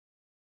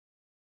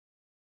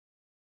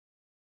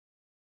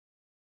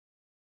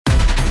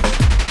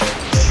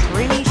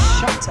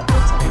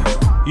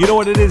You know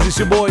what it is, it's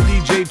your boy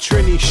DJ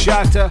Trini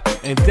Shatta,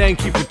 and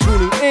thank you for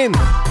tuning in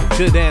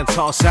to the Dance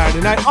Hall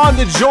Saturday night on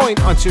The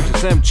Joint on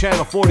SiriusXM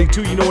Channel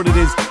 42. You know what it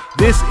is,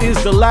 this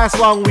is the last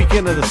long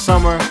weekend of the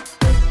summer,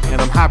 and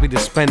I'm happy to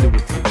spend it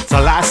with you. It's the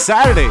last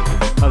Saturday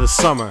of the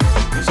summer,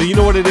 so you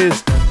know what it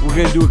is, we're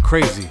gonna do it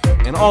crazy.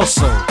 And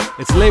also,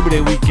 it's Labor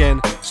Day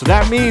weekend, so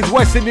that means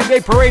West Indian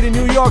Day Parade in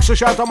New York. So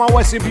shout out to my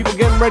West Indian people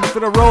getting ready for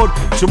the road.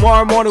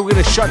 Tomorrow morning, we're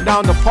going to shut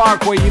down the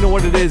Parkway. You know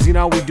what it is. You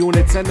know how we're doing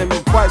it. Send them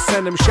requests,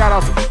 send them shout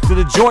outs to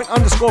the Joint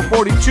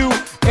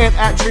 _42 and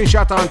at Trini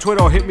Shatta on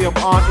Twitter, or hit me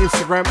up on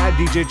Instagram at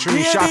DJ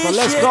Trini Shatta.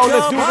 Let's go.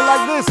 Let's do it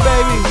like this,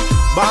 baby.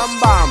 Bam,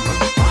 bam.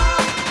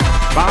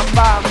 Bam,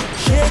 bam.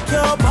 Shake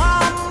your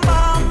bam.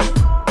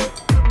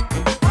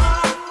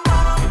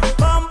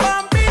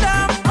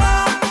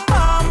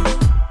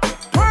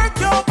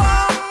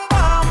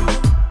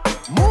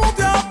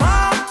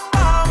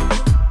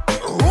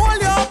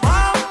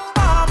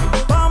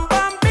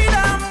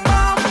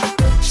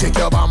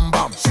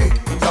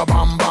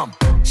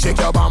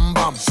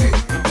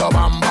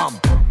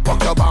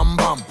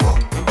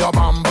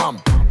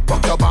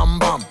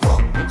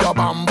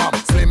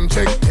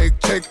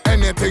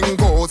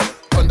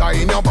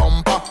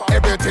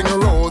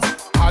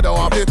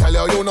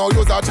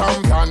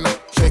 Champion,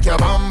 shake your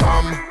bam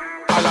bam.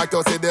 I like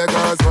to see the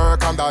girls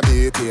work on the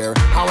beat here,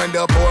 and when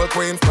the pole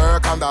queens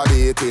work on the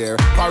beat here.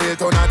 For real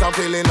tonight I'm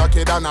feeling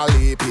lucky than a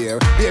leap year.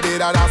 Baby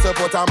that has to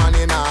put a man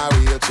in a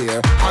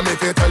wheelchair. And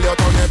if you tell you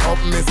turn it up,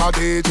 Mr.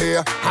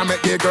 DJ, I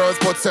make the girls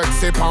put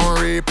sexy on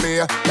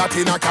replay.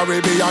 Latina,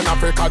 Caribbean,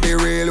 Africa the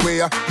real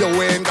way.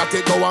 You ain't got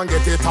it, go and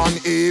get it on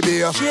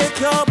eBay. Shake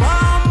your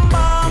bam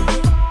bam.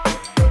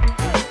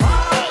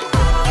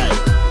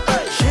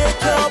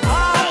 Shake your bam.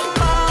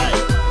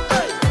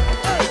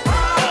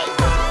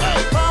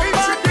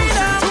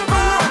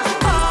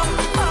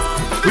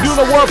 We're doing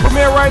a world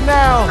premiere right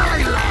now.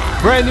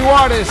 Brand new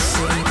artist.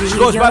 She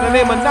goes by the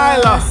name of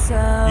Nyla.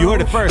 You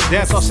heard it first.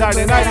 Dance on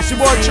Saturday night. It's your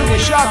boy Trini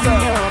Shatta.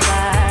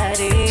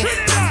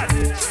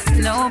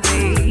 No,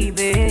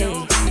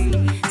 baby.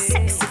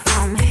 Sexy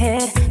from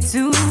head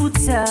to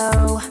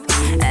toe.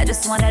 I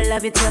just wanna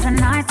love you till the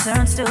night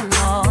turns to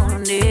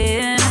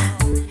morning.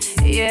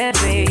 Yeah,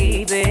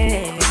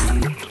 baby.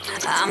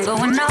 I'm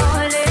going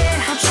all in.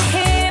 Don't you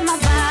hear my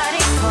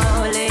body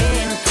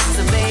calling?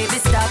 So baby,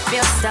 stop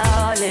your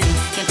stalling.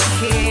 Can't you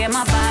hear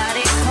my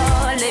body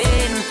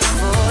calling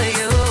for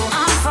you?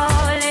 I'm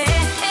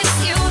falling. It's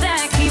you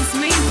that keeps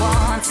me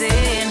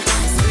wanting,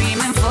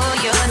 screaming for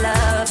your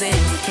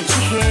loving. Can't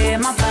you hear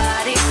my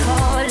body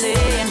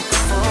calling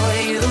for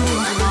you?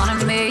 I wanna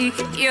make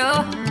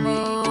your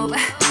move.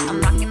 I'm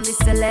rocking these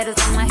stilettos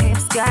on my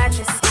hips, got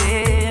you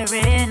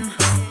staring.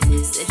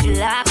 Said you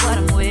like what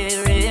I'm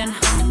wearing.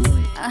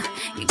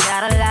 You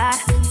got a lot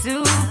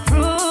to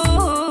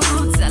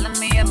prove. Telling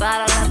me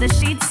about all of the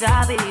sheets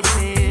I'll be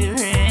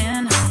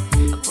wearing.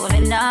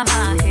 Pulling up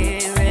my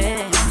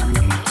hearing.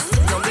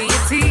 Don't be a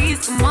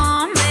tease, come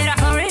on, better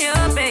hurry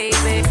up,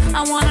 baby.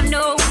 I wanna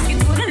know if you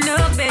putting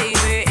up,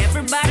 baby.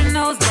 Everybody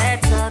knows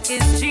that talk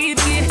is cheap.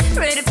 Get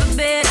ready for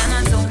bed and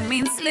I don't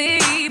mean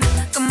sleep.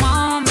 Come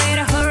on,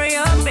 better hurry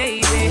up,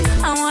 baby.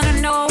 I wanna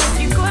know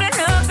if you putting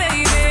up,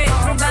 baby.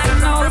 Everybody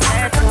knows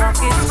that talk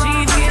is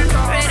cheap. Get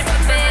ready for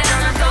bed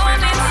and I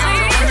don't mean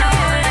sleep.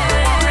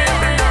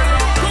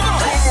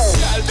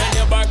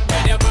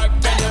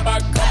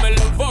 Come and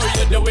look for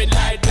you, do it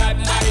like that,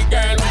 my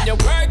girl. When you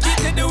work it,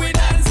 you do it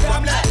and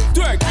stop.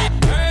 Twerk it,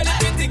 girl, if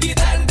you dig it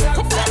and stop.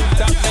 From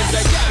top, let's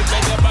say, girl,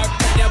 bend your back,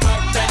 bend your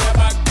back, bend your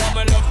back. Come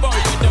and look for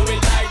you, do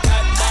it like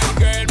that, my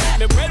girl. Make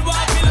me bread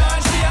walk me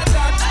long, she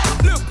attack.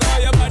 Look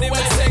how your body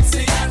was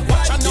sexy and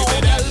watch. I know,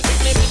 girl, make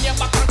me bend your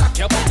back and cock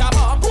your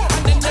bottom up.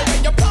 And then the way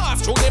you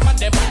pass through them and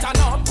them button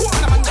up.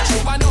 And I'm on the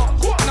sugar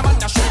up, and I'm on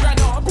the sugar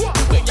up.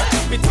 When you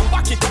keep it and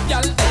back it up,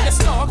 girl, then you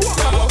snug.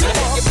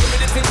 Give me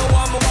the thing I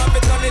want to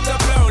turn it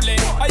up loudly.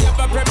 I have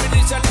a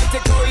premonition that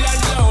it's cold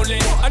and lonely.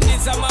 And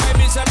this is my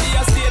mission, me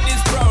a state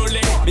this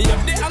proudly. Me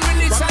have the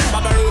ammunition,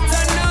 Baba Roots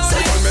and now. So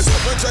when me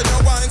stop and check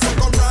your wine, so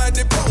come ride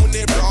the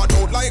pony. Broad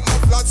out like my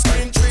flat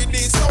screen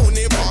 3D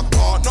Sony. Back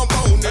part, no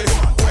money.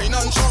 Wine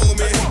and show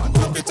me.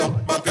 Back it up,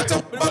 back it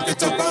up, back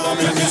it up.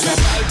 Bend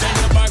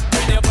your back,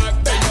 bend your back,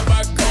 bend your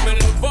back. Come and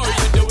look for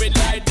you, do it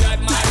like that,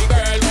 my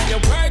girl. When you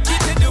work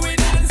it, you do it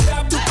and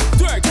stop.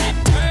 Twerk it,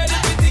 girl,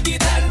 if you dig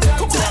it and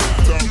stop.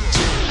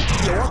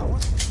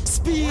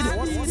 Speed.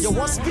 Yo,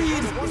 what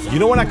speed? You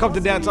know when I come to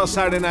Dance on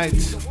Saturday night,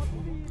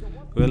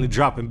 we're only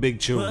dropping big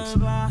tunes.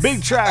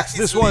 Big tracks.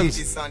 This one's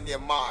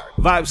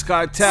Vibes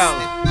Cartel,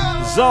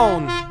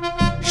 Zone.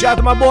 Shout out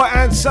to my boy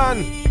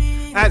Anson.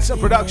 Anson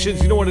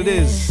Productions, you know what it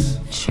is.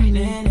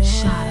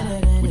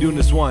 We're doing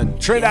this one.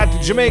 Trinidad to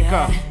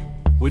Jamaica.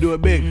 We do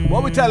it big.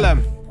 What we tell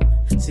them?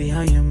 See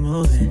how you're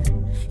moving,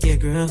 you're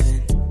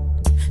grooving.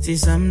 See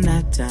something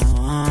that I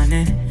want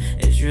it.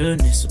 It's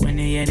rudeness when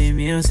you hear the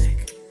music.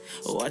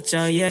 Watch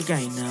how you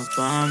grind up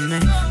on me.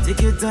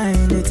 Take your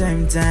time, the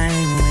time.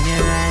 When you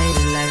ride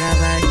it like a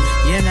bike,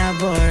 you're not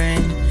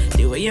boring.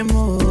 The way you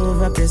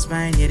move up your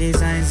spine, you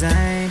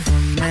design for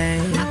me.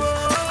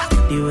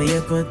 The way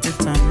you put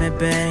it on me,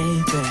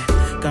 baby.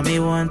 Got me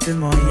wanting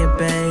more, yeah,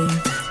 baby.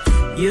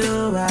 You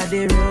are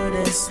the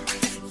rudest.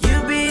 You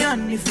be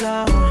on the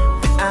floor.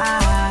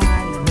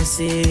 Let me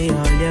see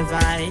all your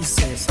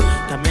vices.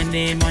 Got my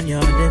name on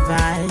your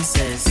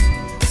devices.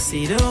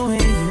 See the way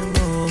you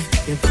move,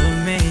 you put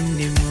me in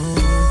the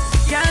mood.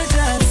 Girl,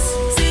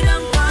 just sit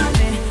down on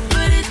me,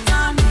 put it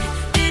on me,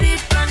 did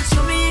it run,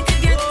 show me you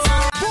can get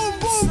on. Boom,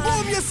 boom,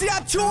 boom, you see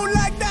a tune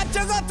like that,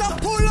 you gotta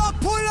pull up,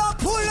 pull up,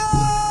 pull up.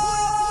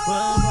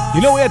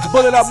 You know we had to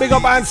pull it up. Big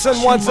up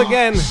Anson once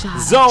again.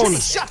 Zone,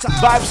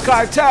 Vibes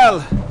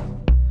Cartel.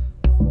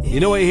 You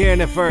know we're hearing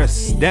it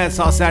first. Dance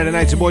Hall Saturday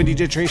night. Your boy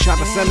DJ Trini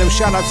Shatta. Send them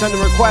shout out, send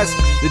them requests.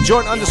 The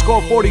joint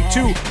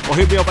 _42 or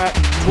hit me up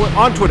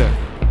on Twitter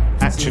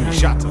at Trini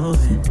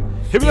Shatta.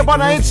 Hit me up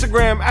on our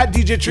Instagram at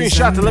DJ Trini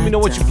Shatta. Let me know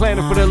what you're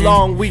planning for the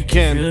long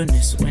weekend.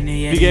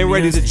 Be getting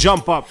ready to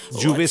jump up.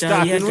 Juve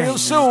starting real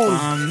soon.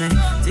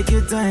 Take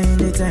your time,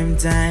 the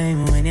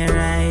time when you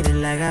ride it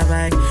like a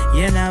bike.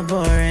 You're not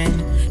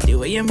boring. The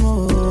way you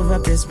move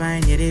up your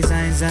spine, your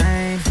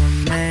design for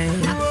me.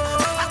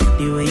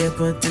 The way you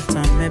put it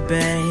on me,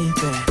 baby.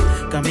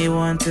 Got me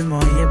wanting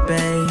more, yeah,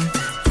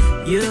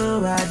 baby. You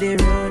are the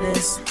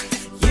rudest.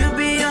 You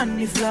be on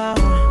the floor.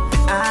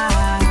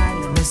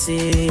 Let me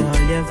see all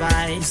your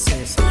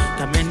vices.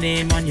 Got my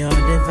name on your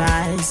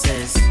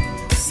devices.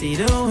 See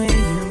the way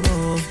you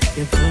move,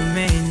 you put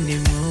me in the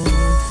mood.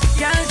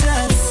 Girl,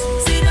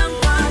 just sit down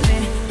on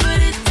me,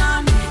 put it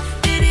on me.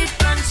 Did it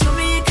run, show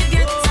me you can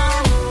get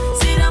on.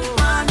 Sit down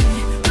on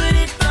me, put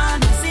it on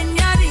me.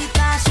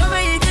 Señorita, show me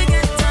you can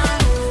get on.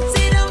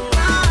 Sit down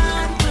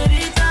on, put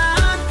it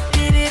on.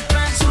 Did it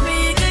run, show me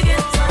you can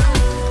get on.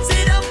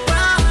 Sit down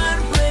on,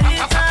 put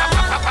it on.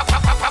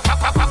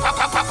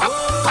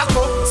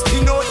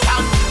 Skin out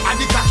pan, and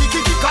the cocky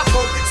kiki cock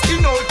up.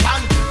 Skin out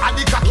pan, and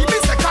the cocky me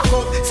say cock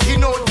up.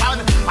 Skin out pan,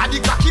 and the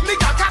cocky me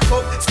cock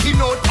up. Skin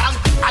out pan,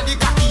 and the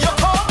cocky yo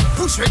ho.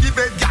 Push ready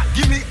bed, girl,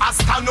 give me a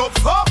stand up.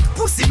 Fuck,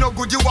 pussy no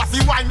good, you have to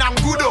wine and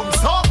good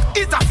so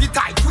it a fit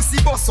tight,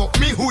 pussy boss up,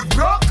 me hood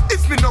broke.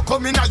 If me no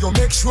come in, you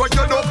make sure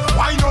you know.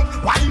 Wine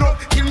up,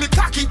 till me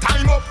cocky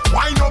time up.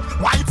 Wine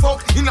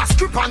fuck, in a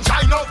strip and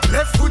shine up.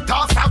 Left foot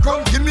off the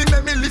ground, give me,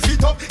 let me lift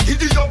it up.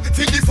 Giddy up,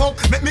 feed the fuck,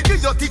 make me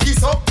give your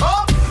titties up.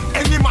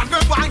 Any man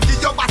will want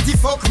give your body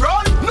fuck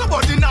run.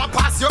 Nobody now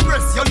pass your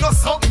breast, you no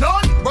suck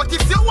none. But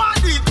if you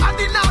want it, I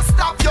did not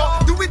stop you.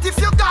 Do it if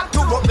you got to.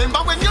 Remember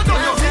when you know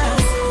your thing.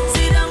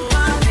 Sit down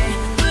on me,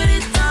 put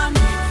it on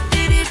me.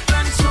 Did it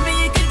run, show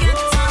me you can get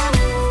on.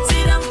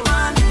 Sit down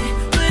on me,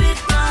 put it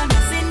on me.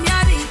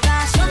 Señorita,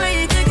 show me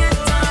you can get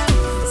on.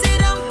 Sit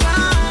down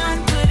on,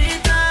 put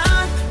it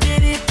on.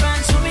 Did it run,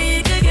 show me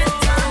you can get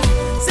on.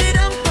 Sit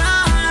down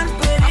on,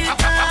 put it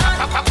on.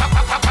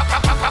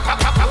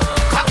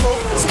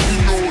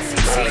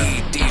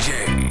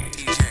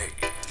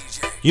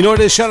 You know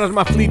what it is? Shout out to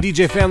my Fleet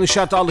DJ family.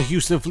 Shout out to all the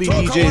Houston Fleet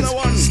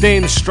DJs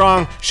staying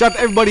strong. Shout out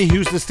to everybody in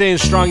Houston staying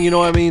strong. You know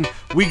what I mean?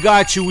 We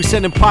got you. We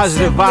sending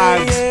positive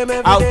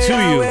vibes out to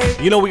you.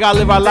 You know we gotta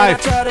live our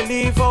life.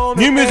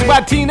 New music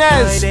by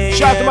Tinez.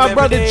 Shout out to my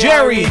brother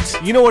Jerry.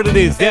 You know what it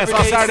is? Dance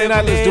on Saturday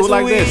night. Let's do it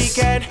like this.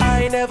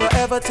 I never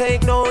ever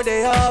take no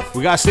day off.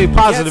 We gotta stay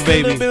positive,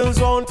 baby. The bills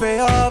won't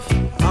pay off.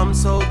 I'm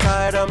so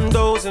tired, I'm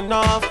dozing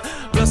off.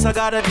 Plus I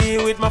gotta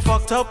deal with my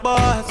fucked up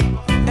boss.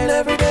 And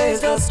every day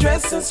is just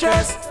stress and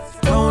stress.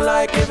 Don't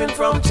like living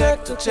from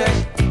check to check.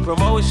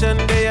 Promotion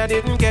day I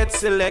didn't get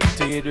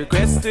selected.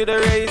 Requested a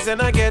raise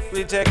and I get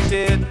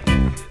rejected.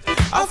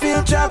 I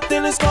feel trapped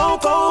in this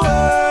cold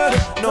world.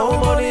 No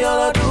money, all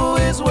I do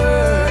is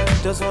work.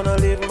 Just wanna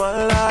live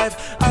my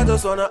life. I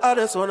just wanna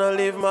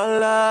live my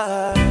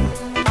life.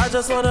 I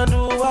just wanna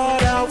do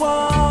what I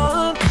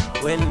want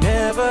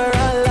whenever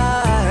I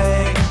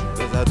like.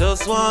 Cause I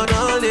just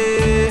wanna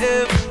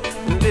live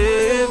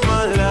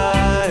my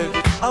life.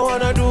 I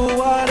wanna do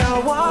what I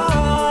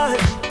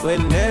want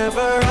whenever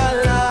I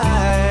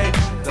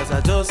like. Cause I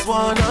just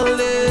wanna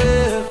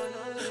live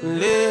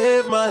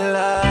my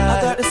life. I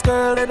got this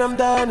girl that I'm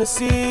dying to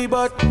see,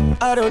 but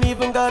I don't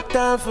even got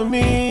time for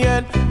me.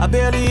 And I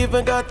barely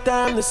even got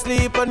time to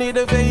sleep. I need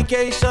a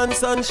vacation,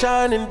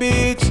 sunshine and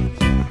beach.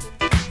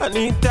 I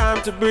need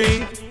time to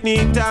breathe,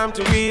 need time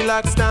to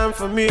relax, time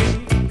for me.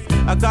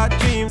 I got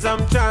dreams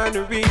I'm trying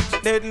to reach,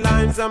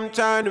 deadlines I'm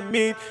trying to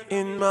meet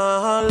in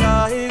my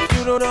life.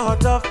 You don't know how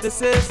tough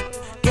this is.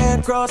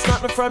 Can't cross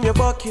nothing from your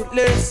bucket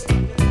list.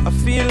 I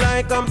feel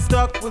like I'm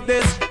stuck with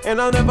this,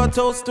 and I'll never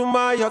toast to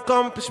my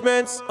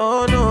accomplishments.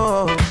 Oh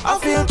no, I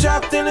feel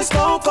trapped in this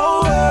cold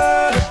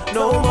world.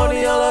 No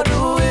money, all I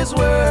do is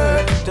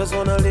work. Just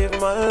wanna live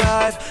my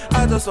life.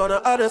 I just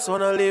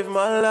wanna live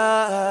my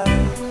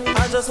life.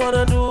 I just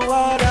wanna do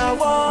what I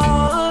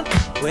want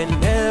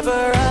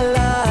whenever I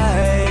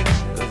like.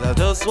 Cause I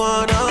just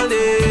wanna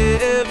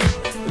live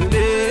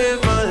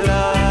my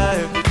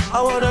life.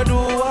 I wanna do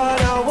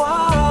what I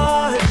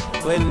want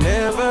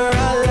whenever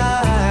I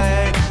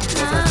like.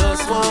 Cause I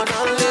just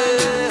wanna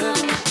live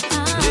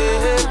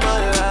my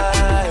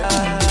life.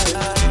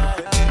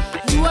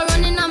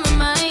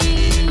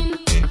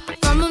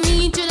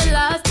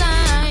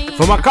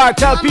 From my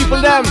cartel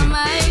people, them.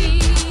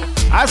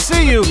 I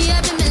see you.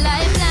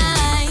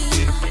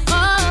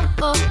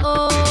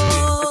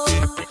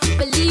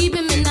 Believe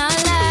in me, not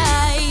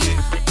lie.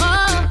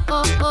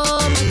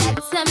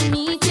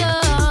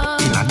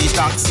 Inna the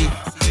taxi,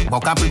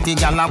 buck a pretty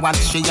gal a watch,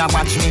 she a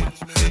watch me.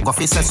 Go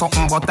fi say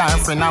something but her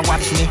friend a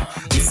watch me.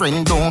 The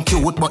friend don't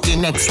cute but the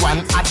next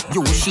one at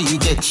you she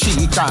get,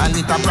 she call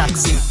it a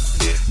proxy.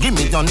 Give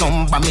me your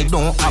number, me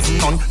don't have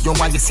none. You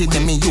want to see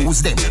them, me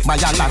use them. Buy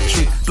a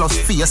lottery, plus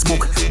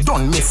Facebook,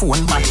 done me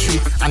phone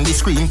battery. And the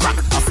screen crack,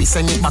 I fi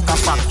send it back a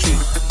factory.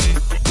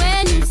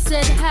 When you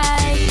said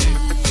hi,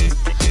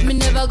 me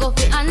never go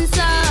fi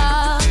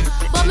answer.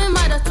 But my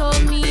mother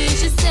told me,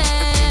 she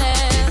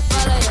said,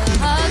 follow your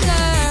heart,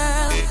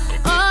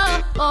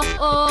 girl.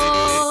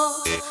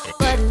 Oh.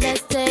 But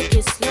let's take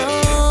it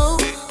slow.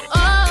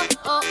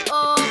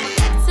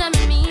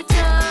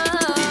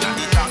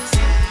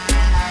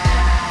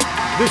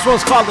 This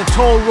one's called the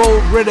Toll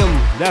Road Rhythm.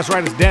 That's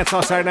right, it's Dance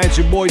Hall Saturday Night. It's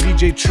your boy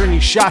DJ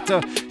Trini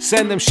Shatta.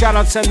 Send them shout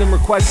outs, send them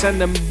requests,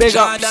 send them big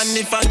ups. The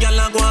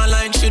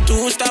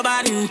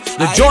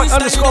joint _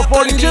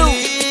 42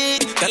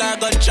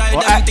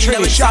 or at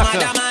Trini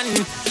Shatta.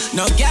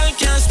 No girl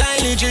can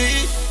style it.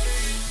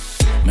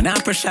 Man,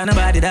 I pressure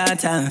nobody that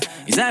time.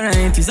 It's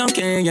alright, it's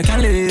okay, you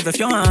can live if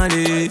you want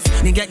live.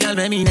 Nigga, girl,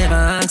 baby, never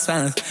ask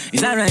for.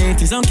 It's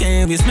alright, it's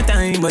okay, waste my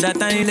time, but that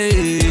time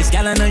is.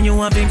 Girl, I know you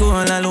want to go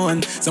all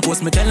alone.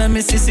 Suppose me tell her,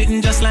 me see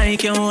sitting just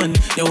like your own.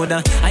 You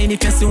woulda hide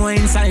if you see one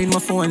inside my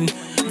phone.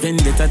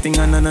 Vendetta thing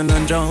on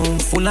drown.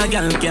 Full of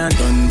gal can't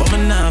done, but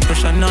me nah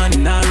pressure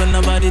none. Nah run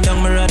nobody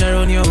down, me rather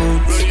run you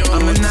out.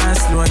 I'm a nah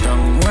slow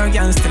down. More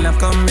gal still have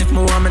come if me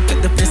want me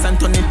take the place and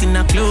turn it in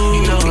a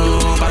clue.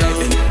 Alright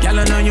then, gal,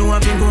 I know you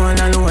want to go all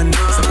alone.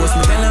 Suppose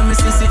me tell her, me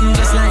see sitting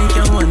just like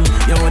your own.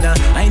 You woulda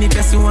hide if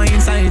you see one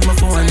inside my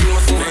phone.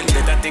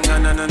 Vendetta thing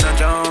on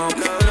drown.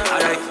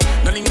 Alright,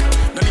 nothing.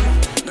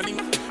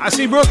 I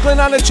see Brooklyn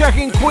on the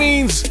checking,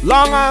 Queens,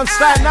 Long Island,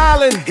 Staten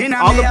Island,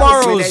 all the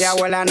boroughs.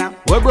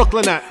 Where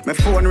Brooklyn at? My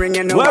phone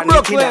ringing, where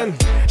Brooklyn?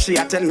 She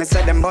a tell me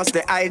say them bust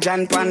the high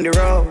jump on the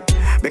road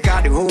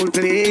because the whole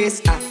place.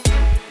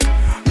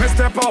 Me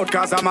step out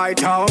cause of my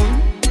town.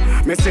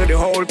 Me see the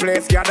whole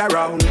place gather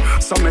round.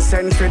 So me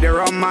send for the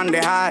rum and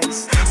the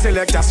ice.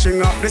 Select a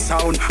string up the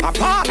sound. A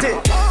party.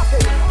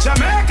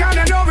 Jamaican,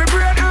 you know we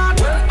brain hot.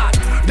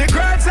 The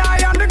great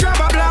eye and the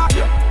grabber block.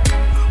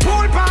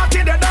 Pool party,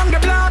 they down the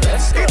block.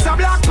 It's a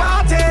black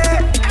party.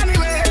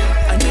 Anyway,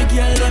 and the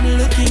girl them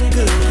looking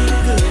good.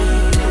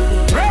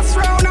 Rest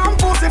round and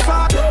pussy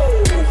fat.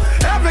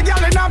 Every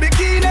girl in a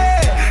bikini.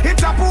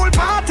 It's a pool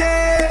party.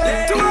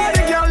 To all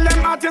the girl them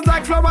hot is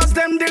like flowers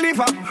them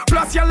deliver.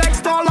 Plus your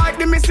legs tall like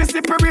the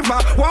Mississippi River.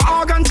 One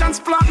organ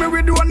transplant me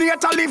we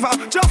donate a liver.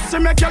 Just to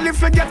make you live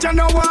forget you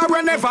know where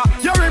whenever.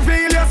 You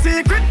reveal your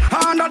secret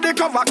under the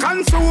cover.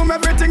 Consume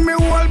everything me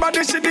whole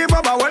body she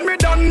devour. When me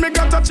done me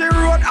got touch the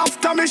road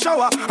after me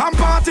shower. I'm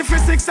party for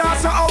 6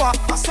 hours an hour.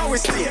 That's how we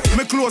stay.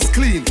 Me clothes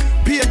clean.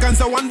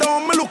 Pagans I wonder how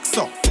me look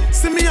so.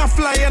 See me a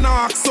fly and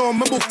I ask so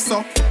me book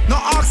so. No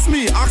ask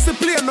me, ask the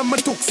plane and me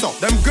took so.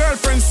 Them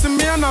girlfriends see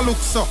me and I look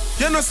so.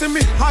 You know see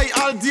me high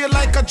all day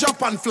like a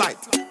Japan flight.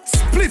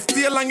 Spliff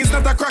tail long is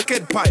not a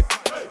crackhead pipe.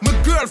 My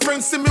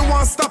girlfriend see me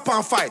want stop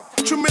and fight.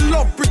 True me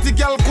love pretty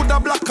girl, coulda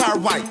black or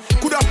white.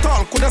 Coulda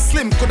tall, coulda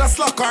slim, coulda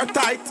slack or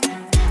tight.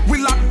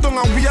 We lock down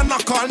and we a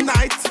knock all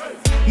night.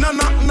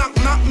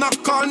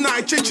 Knock all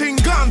night. Ching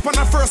gone on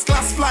a first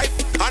class flight.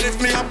 And if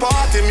me a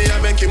party, me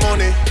a make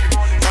money.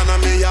 And a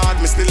me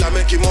yard, me still a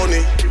make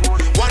money.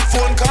 One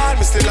phone call,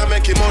 me still a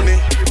make money.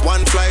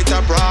 One flight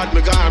abroad,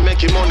 me gonna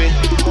make money.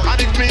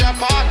 And if me a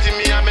party,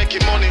 me a make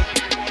money.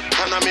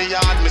 And a me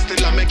yard, me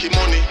still a make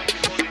money.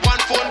 One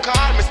phone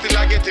call, me still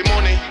a get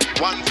money.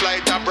 One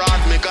flight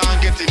abroad, me gonna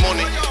get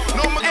money.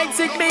 No,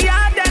 exit me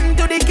yard, then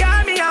to the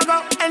car me a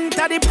go.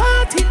 Enter the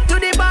party, to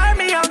the bar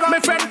me a go. My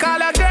friend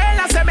call a girl,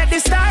 I say make the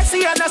stars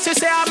see her. She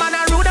say I'm on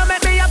a rude,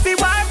 make me happy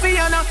wife for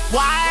you know.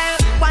 Why?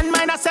 One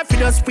mind I say fi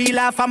just peel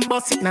off and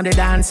bust it. Now the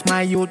dance,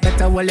 my youth,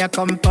 better hold your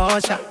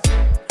composure.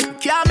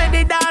 Can't make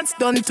the dance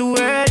done too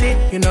early.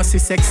 You know see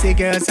sexy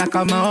girls I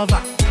come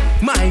over.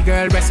 My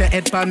girl rest your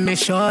head on me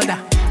shoulder.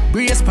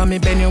 Brace for me,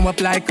 bend you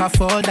up like a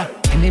folder.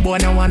 Any boy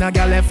no want a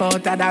girl left out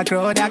of the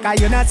crowd.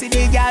 Cause you not see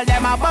the girl,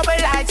 them a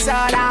bubble like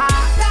soda.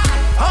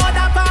 Oh,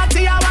 the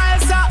party a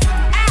wild so.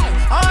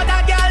 Oh, the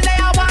girl they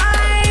a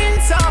wine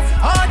so.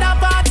 Oh, the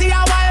party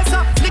a wild so.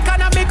 Lick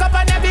on a makeup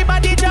and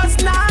everybody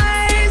just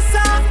nice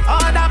so.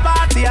 Oh, the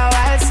party a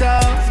wild so.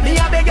 Me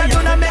a beg you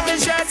to not make me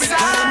shirt so.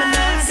 Oh,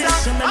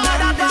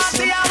 the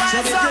party a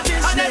wild so.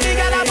 And the big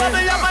girl a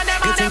bubble up and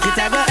them a think it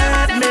ever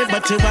hurt me,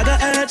 but you rather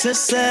hurt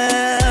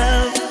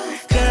yourself.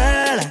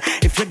 Girl,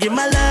 if you give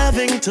my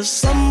loving to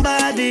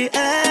somebody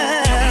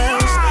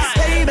else,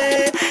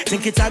 baby,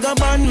 think it's a go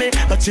burn me,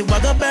 but you a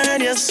go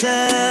burn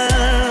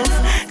yourself.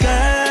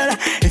 Girl,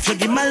 if you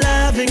give my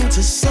loving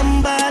to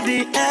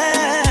somebody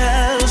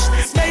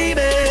else,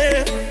 baby.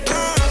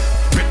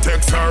 Me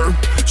text her,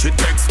 She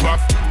text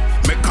back,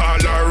 me call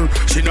her,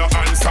 she no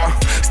answer.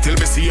 Still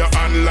me see her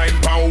online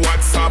on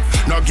WhatsApp.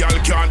 No girl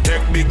can't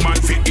take big man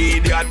for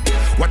idiot.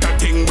 What a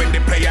thing when the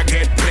player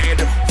get played.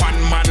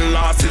 One man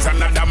lost is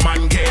another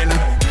man gain.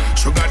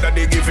 Sugar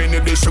daddy giving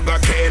you the sugar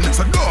cane.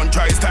 So don't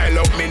try style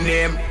up me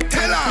name.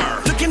 Tell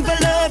her. Looking for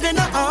love in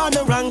all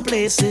the wrong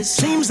places.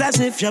 Seems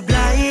as if you're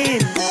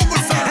blind.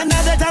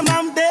 Another time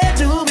I'm there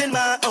doing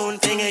my own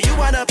thing and you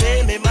wanna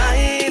pay me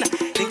mine.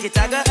 Think it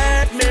a go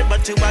hurt me,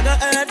 but you a go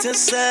hurt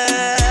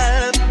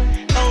yourself.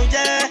 Oh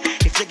yeah,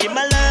 if you give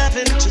my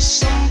loving to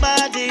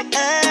somebody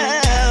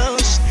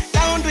else,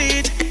 don't do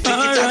it. Think it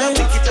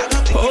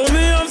a go. Oh, me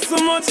have so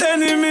much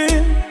enemy,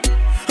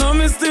 and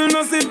me still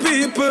not see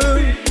people.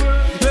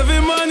 Every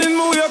morning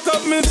me wake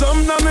up, me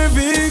jump down my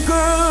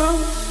vehicle.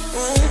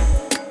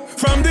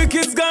 From the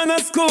kids gone to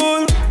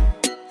school,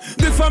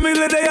 the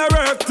family they are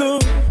work too.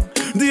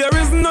 There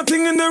is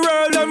nothing in the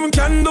world them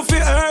can do for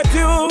hurt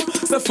you.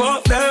 So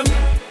fuck them.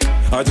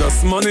 I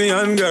just money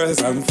and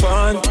girls and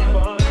fun.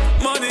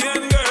 Money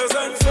and girls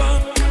and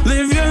fun.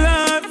 Live your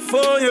life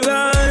for your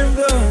life,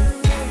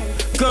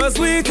 though. Cause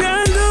we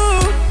can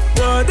do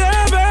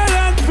whatever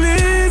that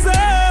pleases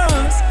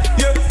us.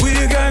 Yeah,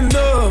 we can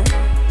do.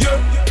 Yeah,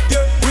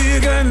 we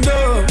can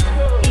do.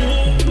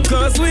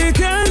 Cause we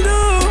can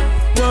do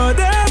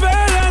whatever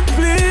that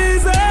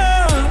pleases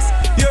us.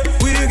 Yeah,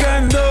 we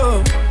can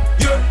do.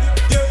 Yeah,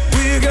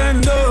 we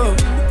can do.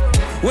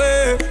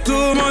 Way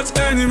too much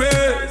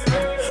enemies.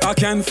 I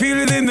can feel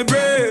it in the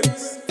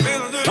breeze.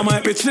 I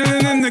might be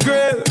chilling in the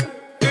grill.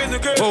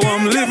 Oh,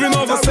 I'm living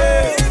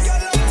overseas.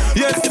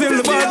 Yet still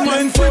the bad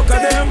mind fuck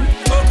of them.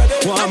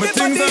 Want me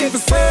things I'm for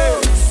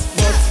sale,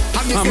 but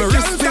I'm a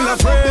risk still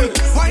afraid.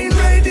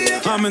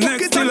 I'm a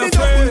next still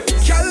afraid.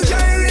 Girl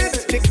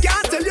gyrate, they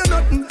can't tell you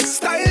nothing.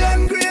 Style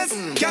and grace,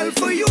 girl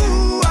for you,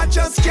 I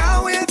just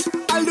can't wait.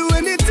 I'll do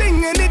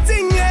anything,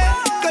 yeah.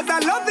 Cause I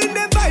love in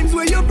the vibes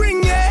where you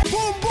bring it.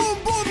 Boom, boom,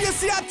 boom, you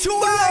see a tune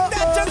like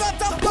that, you got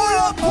to pull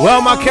up.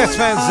 Where my Cats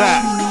fans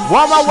at?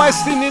 Where my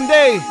West Indian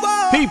Day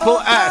people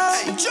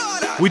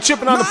at? We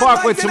chipping on the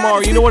Parkway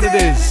tomorrow, you know what it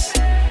is.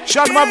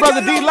 Shout out to my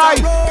brother D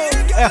Life,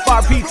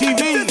 FRP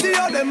TV.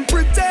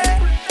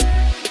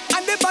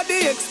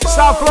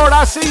 South Florida,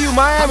 I see you,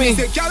 Miami,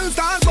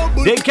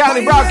 Dade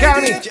County, Broward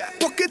County,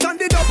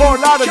 Fort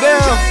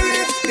Lauderdale,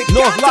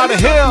 North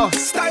Lauderdale.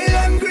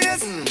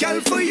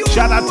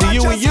 Shout out to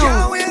you and you.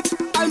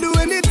 I'll do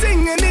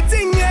anything,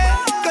 yeah.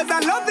 Cause I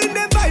love in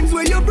the vibes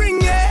where you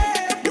bring,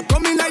 yeah. You're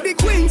coming like the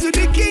queen to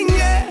the king,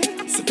 yeah.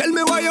 So tell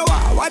me why you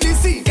are, what you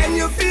see, can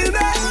you feel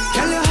that?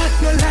 Girl, you hot,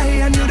 no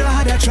lie, and you know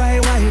how to try,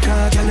 why?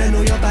 Cause girl, I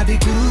know your body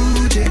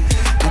good, yeah.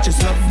 I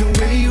just love the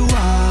way you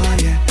are,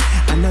 yeah.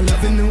 And I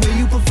love in the way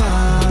you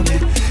perform,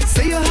 yeah.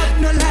 Say you hot,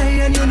 no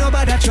lie, and you know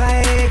how to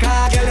try,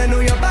 cause girl, I know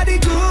your body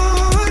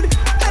good.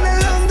 And I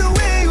love the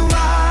way you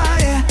are,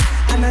 yeah.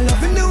 And I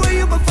love in the way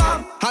you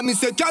perform. I me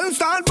say, girl,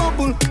 start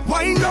bubble,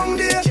 wine down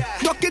there,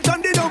 rock it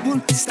on the double,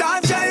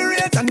 start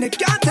gyrate, and they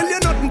can't tell you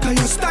nothing, cause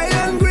you style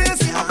and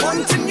grace. I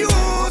want to you,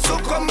 so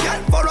come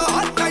get for a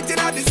hot night in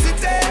the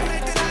city.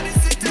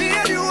 Me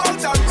and you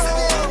out on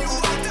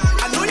road,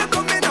 I know you're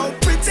coming out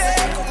pretty,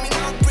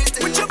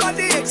 with your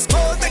body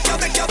exposed, make your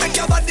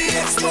body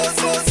exposed.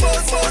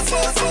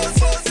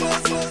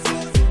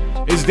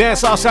 It's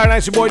Dance All Saturday Night,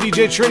 it's your boy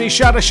DJ Trini.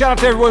 Shout out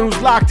to everyone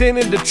who's locked in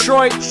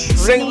Detroit,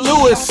 St.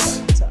 Louis.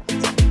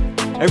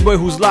 Everybody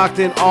who's locked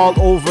in all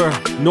over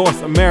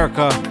North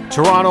America,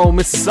 Toronto,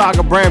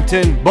 Mississauga,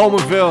 Brampton,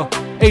 Bowmanville,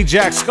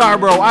 Ajax,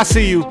 Scarborough, I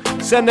see you.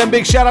 Send them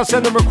big shout outs,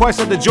 send them requests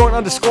at the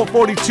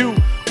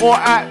joint_42 or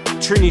at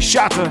Trini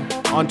Shatta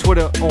on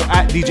Twitter or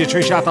at DJ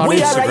Trini Shatta on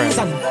Instagram.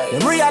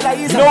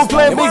 You know,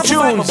 playing big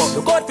tunes.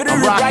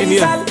 I'm rocking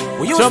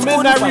you. So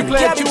midnight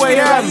replay at 2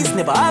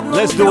 a.m.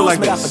 Let's do it like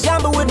this.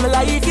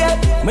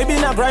 Maybe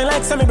not grind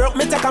like semi broke,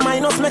 me take a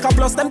minus, make a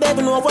plus. Them they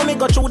know when me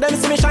go through them,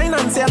 see me shine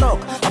and say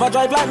look. Have a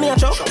drive like me a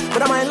truck,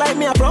 but a mind like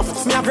me a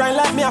prof. Me a grind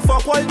like me a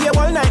fuck, all day,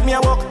 all night me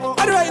a walk.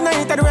 At the right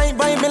night, at the right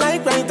vibe, me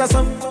like right or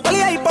some. Only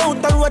hype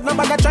out the road,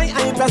 nobody try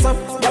hype or some.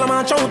 Girl, I'm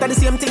a chow, the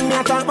same thing me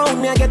a talk about.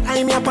 Me a get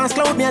high, me a pass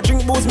cloud, me a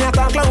drink booze, me a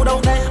talk loud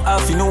out there.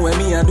 If you know when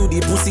me a do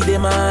the pussy,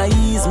 them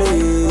eyes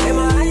me. Them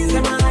eyes.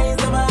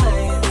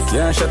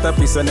 Can't shut up,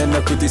 listen and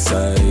not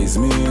criticize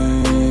me.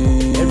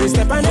 Every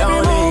step and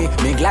every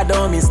move, me glad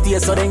on me stay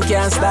so them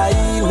can't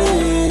style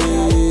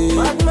me.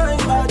 Bad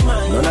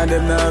mind. None of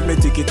them now have me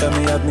ticket and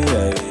me have me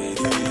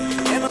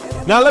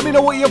ID. Now let me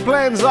know what your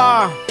plans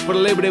are for the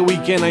Labor Day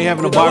weekend. Are you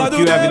having a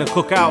barbecue, having a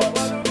cookout?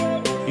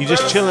 You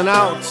just chilling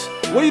out?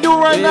 What are you doing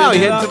right now? You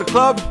heading to the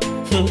club?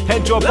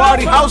 Heading to a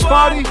party, house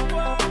party?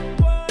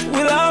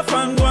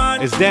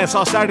 It's Dance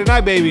All Saturday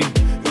Night, baby.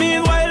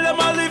 Meanwhile, them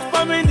a live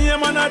for me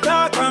name and a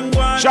talk and go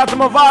on. Shout to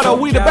Movado,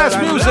 we the best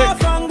music.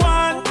 Laugh and go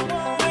on.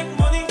 Make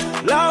money,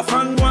 laugh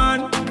and go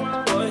on.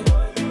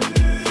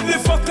 The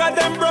fucker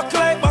them broke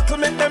like buckle,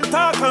 make them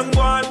talk and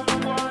go on.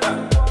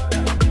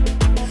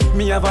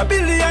 Me have $1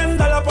 billion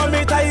for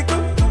me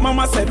title.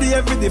 Mama said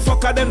the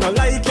fucker them no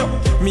like you.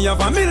 Me have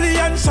 $1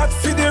 million shot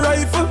for the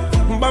rifle.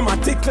 But my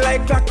tick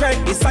like clock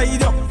right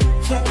beside you.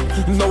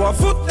 No a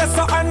foot that's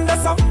a hand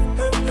that's a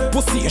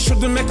pussy you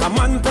shouldn't make a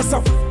man press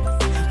up.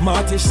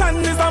 Marty Shan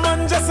is a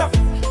man just up.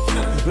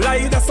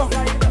 Lie that's up.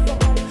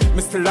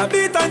 Me still a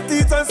beat and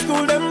teach and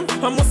school them.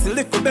 I must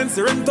little them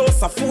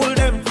Serentos a fool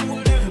them.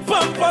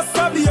 Pampas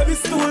a baby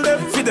stool them.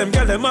 Feed them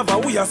girl them have a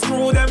we a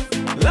screw them.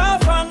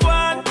 Laugh and go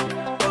on.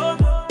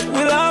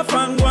 We laugh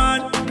and go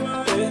on.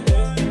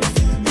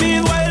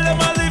 Meanwhile them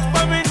a live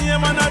for me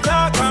name and a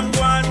talk and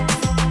go on.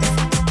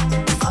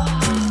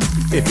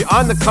 If you're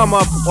on the come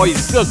up or you're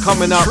still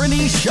coming up,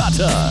 Trini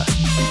Shatta,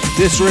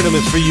 this rhythm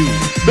is for you.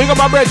 Big up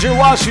my brethren,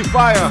 Wash You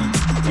Fire.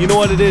 You know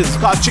what it is, it's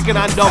called chicken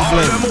and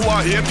dumpling.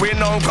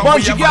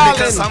 Bunch of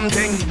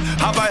something.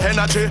 Have a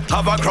energy,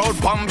 have a crowd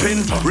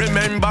pumping.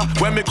 Remember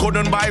when me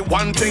couldn't buy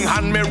one thing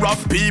and me rob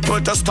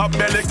people to stop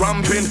belly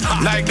cramping.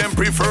 Like them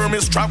prefer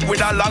me strapped with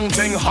a long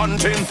thing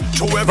hunting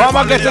to every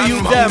valley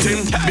and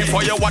mountain.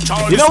 Before you watch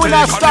all you know we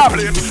not stop.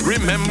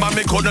 Remember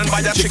me couldn't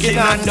buy a chicken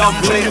and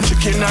dumpling.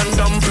 Chicken and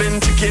dumpling,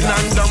 chicken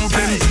and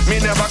dumpling. Me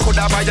never could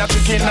have buy a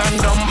chicken and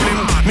dumpling.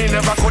 Me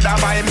never could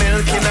have buy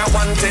milk in a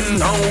one tin.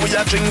 Now we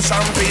a drink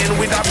champagne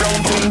with a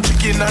brown tin.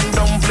 Chicken and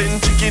dumpling,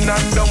 chicken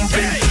and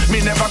dumpling. Me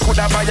never could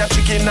have buy a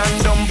chicken and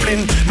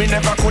dumpling. Me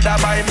never could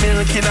have buy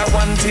milk in a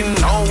one tin.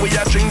 Now we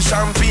a drink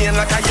champagne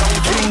like a young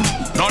king.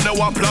 Now they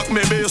want pluck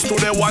me bass to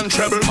the one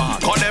treble.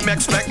 Cause them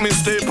expect me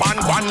stay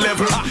on one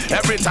level.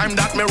 Every time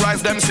that me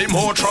rise them see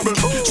more trouble.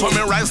 So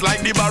me rise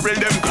like the barrel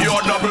them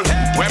pure double.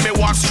 When me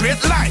walk straight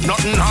line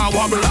nothing a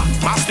wobble.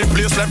 Mass the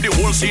place left the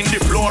whole scene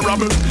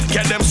deplorable.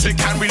 Get them sick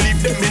and we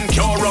leave them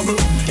incurable.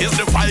 It's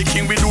the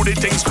Viking we do the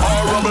things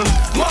horrible.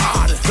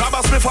 Mad, grab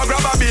a spliff or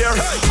grab a beer.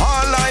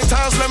 All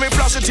lighters let me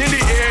flash it in the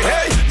air.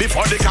 Hey,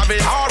 before the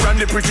caviar and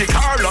the pretty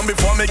car. Long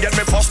before me get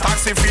me first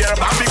taxi fare.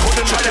 Bambi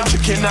couldn't buy a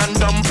chicken and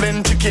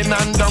dumpling. Chicken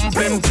and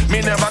dumpling.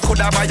 Me never could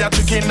have buy a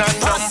chicken and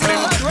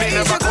dumpling. Me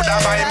never could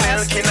have buy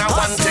milk in a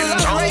one tin.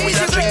 Now we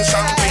a drink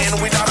champagne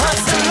with a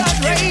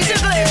dumpling.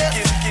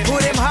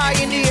 Put him high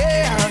in the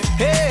air.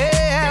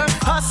 Hey,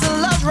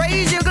 hustlers,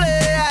 raise your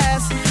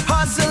glass.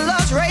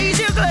 Hustlers, raise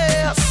your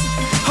glass.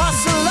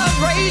 Hustlers,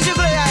 raise your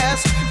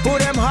glass.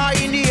 Put him high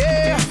in the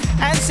air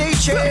and say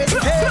cheers.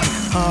 Hey,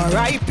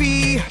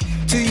 R.I.P.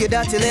 to you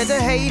dirty little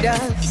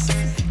haters.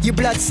 You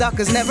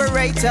bloodsuckers never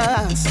rate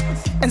us.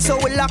 And so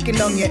we're locking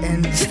down your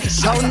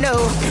ends. Oh no,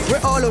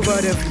 we're all over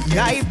the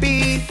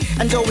VIP.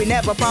 And though we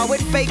never part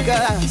with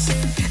fakers.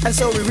 And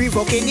so we're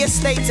revoking your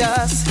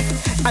status.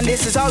 And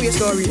this is how your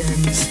story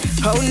ends.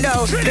 Oh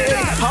no, hey,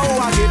 how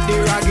I get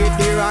there, I get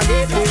there, I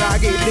get there, I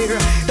get there.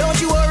 Don't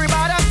you worry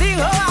about a thing,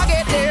 how I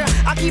get there.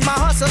 I keep my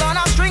hustle on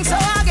a string so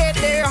I get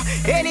there.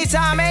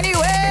 Anytime,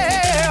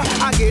 anywhere.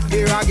 I get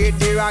there, I get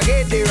there, I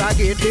get there, I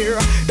get there.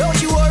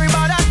 Don't you worry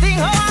about a thing,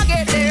 how I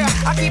get there.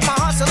 I keep my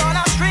hustle on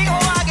a string, how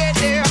I get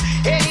there.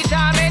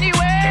 Anytime,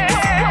 anywhere.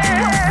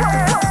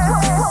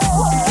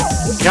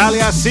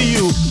 Cali, I see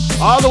you.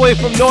 All the way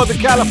from Northern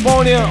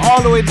California,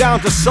 all the way down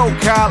to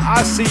SoCal.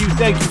 I see you.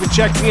 Thank you for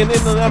checking in the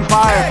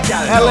Empire,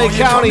 LA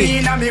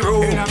County,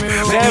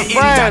 San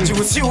Fran.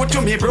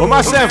 Where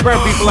my San Fran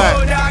people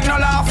at?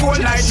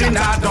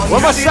 Where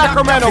my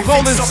Sacramento,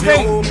 Golden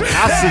State?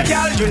 I see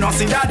you. You know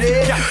see that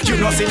day. You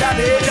know see that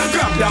day.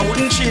 Grab that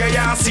wooden chair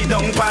and sit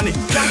down pan it.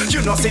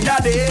 You know see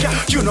that day.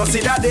 You know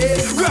see that day.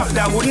 Grab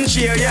that wooden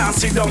chair and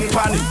sit down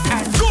pan it.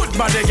 Good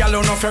body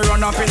girl, you know fi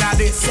run up in a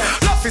this.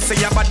 Love to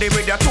see your body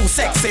with your two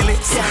sexy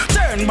lips.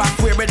 Turn back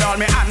way with all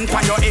me hand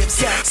on your hips.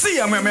 See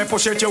when me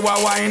push it, you a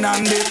wine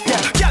and dip.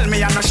 Girl,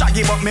 me a no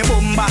shaggy but me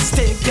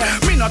bombastic.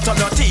 Me not a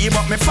dirty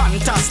but me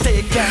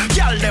fantastic.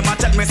 Girl, them a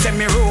tell me say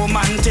me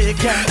romantic.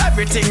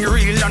 Everything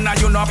real and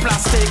you no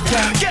plastic.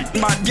 Get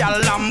mad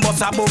girl and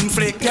bust a boom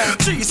flick.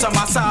 Three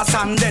summer sauce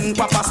and then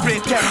papa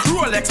split.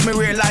 Rolex me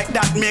wear like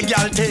that me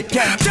girl take.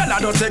 Tell her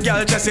dirty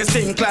girl just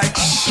stink like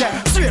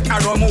straight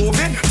arrow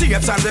moving,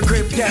 tapes and the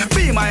grip.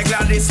 Be my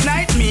Gladys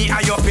night, me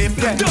and your pip.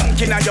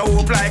 Dunking at your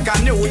hoop like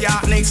a New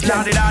York Knicks.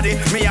 Daddy,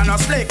 me and no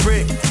slick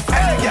brick.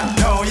 Hey, yeah,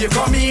 now you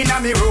come in a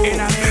me room.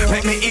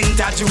 Let me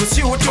introduce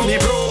you to me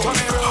bro.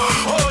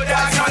 Oh,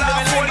 dog, no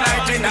laugh all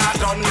night in a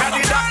done.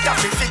 Daddy, doctor,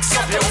 fi fix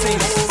up your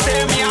things.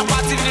 Say me a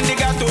party in the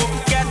ghetto,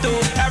 ghetto.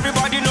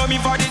 Everybody know me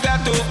for the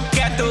ghetto,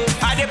 ghetto.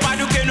 I dey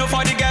Padukeno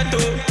for the ghetto,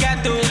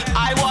 ghetto.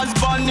 I was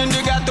born in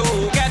the ghetto,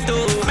 ghetto.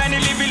 Many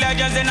living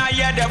legends and I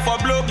hear them for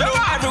blow, blow.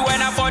 Everywhere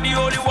now for the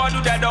only one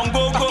who they don't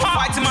go, go.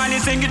 White man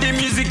is singing the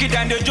music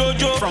and the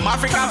JoJo. From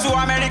Africa to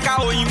America,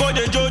 oh you go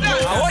the JoJo.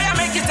 Oh yeah,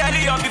 make it tell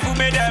your people,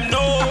 make them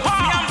know.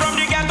 Me I'm from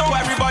the ghetto,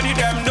 everybody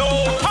them know.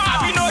 I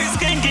be know it's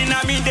king,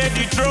 I mean they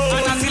the throne.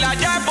 And until I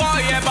die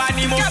boy,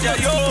 everybody move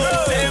yo.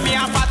 Say me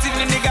a party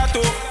in the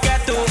ghetto,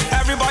 ghetto.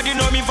 Everybody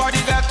know me for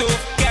the ghetto,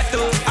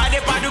 ghetto. I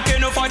dey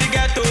Padukeno for the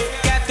ghetto,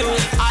 ghetto.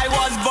 I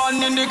was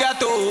born in the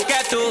ghetto,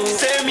 ghetto.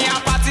 Say me a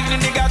party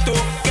in the ghetto,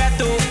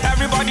 ghetto.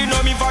 Everybody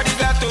know me for the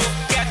ghetto,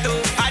 ghetto.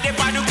 I dey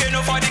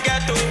Padukeno for the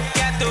ghetto,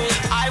 ghetto.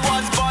 I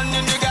was born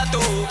in the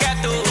ghetto,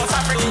 ghetto.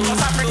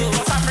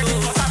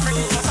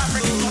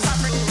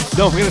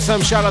 Don't forget to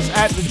send shout outs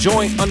at the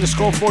joint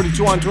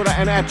 _42 on Twitter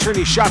and at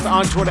Trini Shatta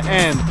on Twitter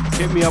and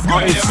hit me up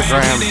on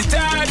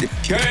Instagram.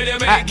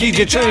 At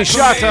DJ Trini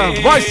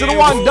Shatta, Voice to the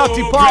One,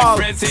 Dutty Paul,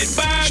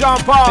 Sean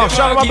Paul,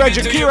 shout out my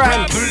brother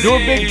Kieran,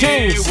 doing big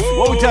things.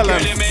 What we tell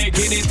them?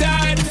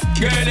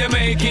 Girl, you're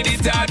making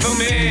it hard for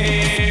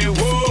me.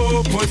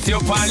 Whoa, put you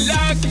on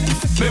lock.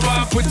 Me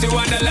want put you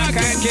on the lock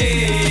and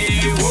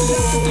key.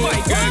 Whoa, my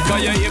girl,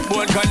 cause your hip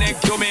bone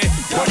connect to me.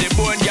 For the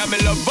bone, yeah, me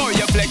love how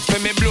you flex for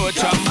me blow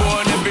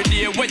trombone. Every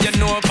day when you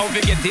know how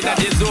to get in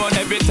the zone.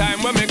 Every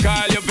time when me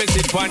call you,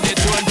 visit on the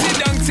throne.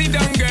 Sit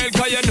down, girl,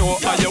 cause you know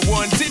how you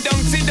want. Sit down,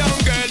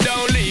 girl,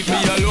 don't leave me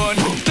alone.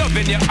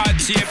 Loving your hot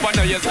shape, I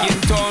know your skin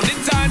tone.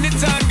 It's on,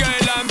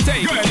 girl, I'm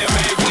taking. Girl, you're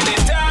making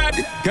it hard.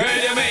 Girl,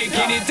 you're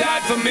making it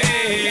hard for me.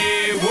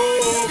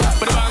 Whoa,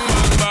 bang,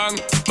 bang,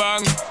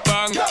 bang,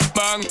 bang,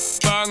 bang,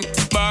 bang,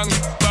 bang,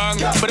 bang, bang,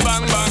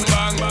 bang, bang,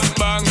 bang,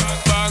 bang,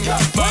 bang,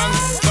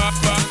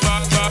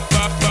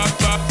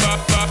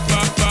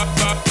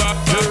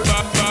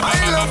 I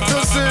love to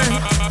sing.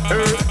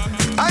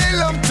 I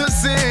love to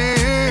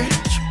sing.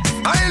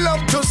 I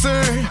love to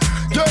sing.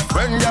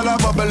 When y'all a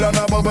bubble and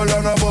a bubble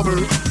and a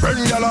bubble. When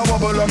y'all a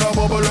bubble and a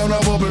bubble and a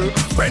bubble.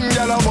 When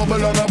y'all a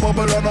bubble and a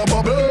bubble and a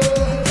bubble.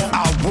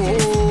 Ah,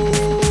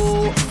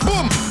 whoa.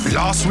 Boom.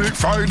 Last week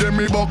Friday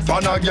me buck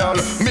pan a gyal.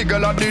 Me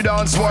girl at the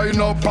dance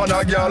wine up pan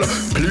a gyal.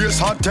 Place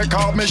hot take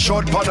off me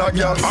short pan a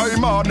gyal. I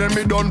man then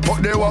me done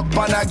put the work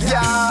pan a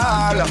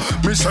gyal.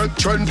 Me set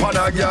trend pan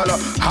a gyal.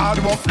 Hard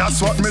work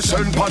that's what me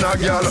send pan a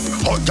gyal.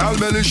 Hot gal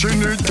belly she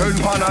need 10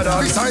 pan a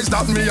dance. Besides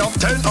that me have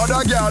 10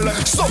 other gyal.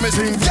 So me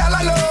sing gyal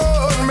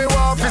alone. Me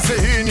want fi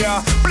see in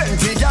ya.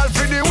 Plenty gyal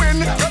for the win.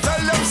 You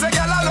tell them say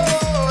gyal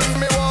alone.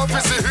 Me want fi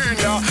see in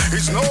ya.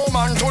 It's no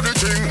man to the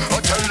thing.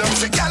 I tell them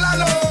say gyal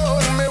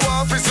alone. Me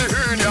want fi see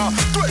in ya.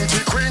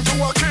 20 queen to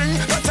a king.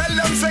 I tell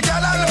them say gyal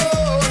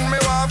alone. Me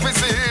want fi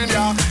see in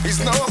ya. It's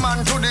no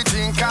man to the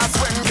thing. Cause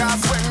when.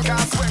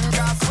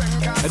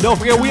 And don't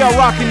forget, we are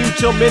rocking you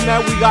till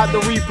midnight. We got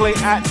the replay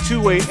at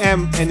 2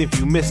 a.m. And if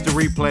you missed the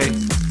replay,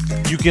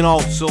 you can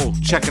also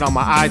check it on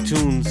my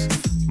iTunes,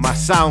 my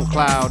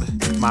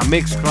SoundCloud, my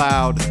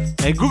Mixcloud,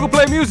 and Google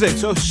Play Music.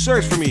 So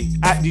search for me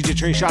at DJ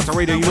Trini Shatta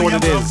Radio. You know what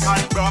it is.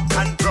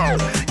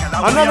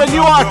 Another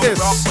new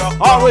artist,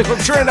 all the way from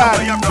Trinidad,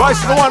 Voice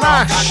to the One,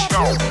 Ash.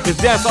 It's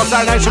Dance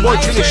Outside Night, your boy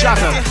Trini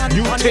Shatta.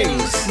 New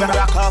things.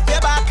 Rock off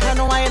your back and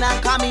wine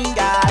and come in,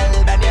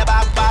 girl. Bend your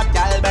back,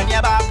 girl, bend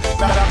your back.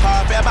 Rock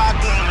off your back.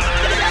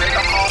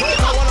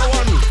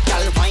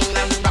 Girl, wine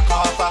and rock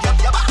off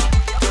your back.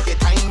 Take your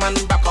time and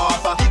rock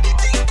off.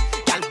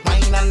 Girl,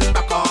 wine and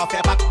rock off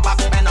your back,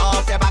 bend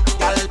off your back.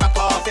 Girl, rock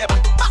off your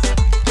back.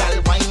 Girl,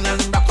 wine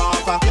and rock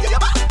off your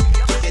back.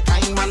 Take your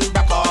time and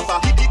rock off.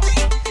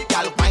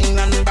 Girl, wine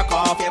and rock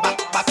off your back,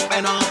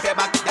 bend off your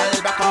back. Girl,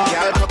 rock off.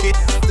 Girl, tuck it,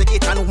 stick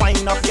it and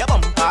wine up your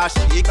bumper.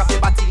 Shake up your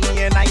body,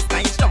 a nice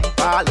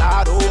jumper.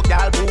 Lord, oh,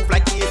 girl, move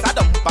like it's a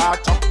dumper.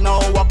 Chop, no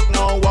walk,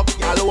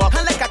 girl, walk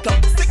like a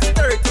clock.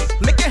 6:30,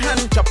 make your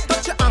hand drop,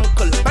 touch your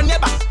ankle, bend your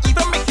back,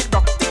 even make it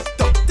rock. Tick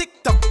tock, tick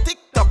tock, tick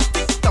tock,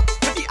 tick tock.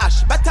 For the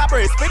ash, better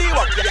brace, for the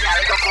walk.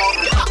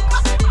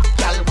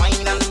 Girl,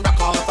 wine and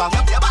rock off.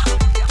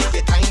 Take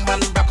your time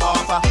and rock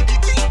off.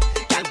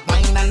 Girl,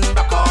 wine and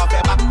rock off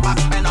your back,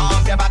 bend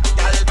off your back.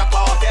 Girl, rock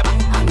off your back.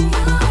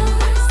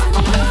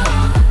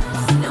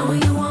 Know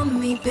you want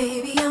me,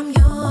 baby, I'm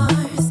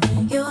yours,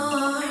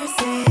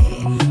 hey.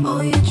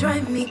 Oh, you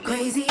drive me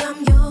crazy,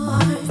 I'm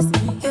yours,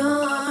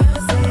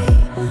 hey.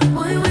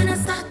 Boy, when I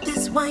start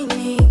this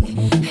whining,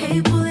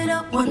 hey, pull it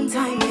up one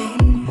time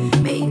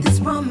and make this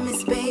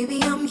promise,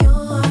 baby, I'm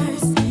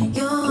yours, hey.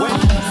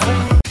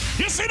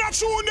 You see that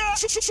tune there?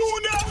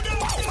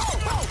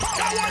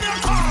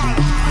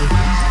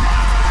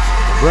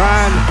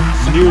 Brand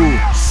new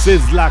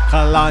Sizzla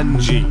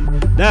Kalonji.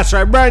 That's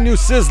right, brand new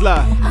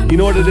Sizzla. You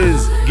know what it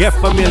is. Get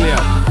familiar.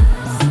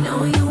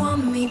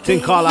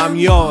 Thing called I'm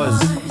Yours.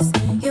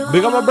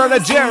 Big up my brother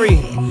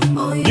Jerry.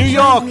 New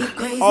York.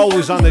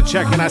 Always on the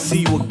check, and I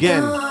see you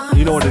again.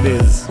 You know what it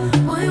is.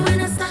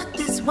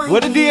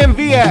 Where the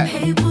DMV at?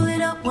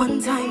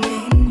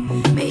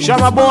 Shout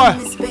my boy,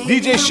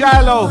 DJ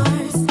Shiloh.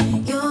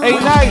 Hey,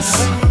 nice.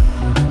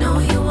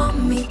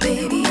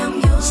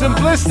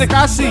 Simplistic,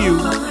 I see you.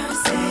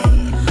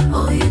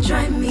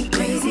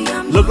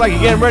 Look like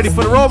you're getting ready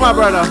for the road, my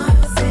brother.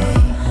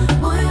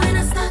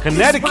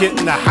 Connecticut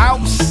in the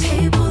house.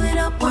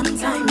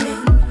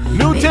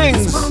 New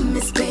things.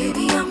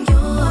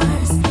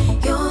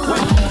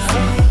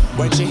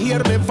 When she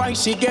hear me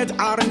voice, she get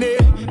horny.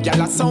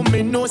 Y'all saw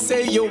me know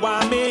say you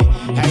want me.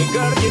 Hey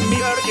girl, give me.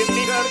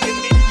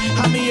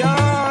 I'm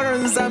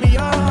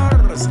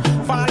yours.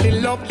 Fall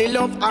in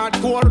love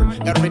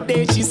hardcore. Every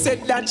day she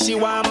said that she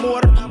want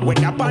more.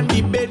 When up on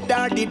the bed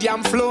or the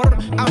damn floor,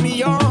 I'm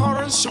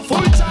yours.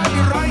 Full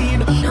time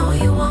ride. Know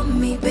you want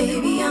me,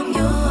 baby, I'm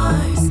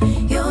yours.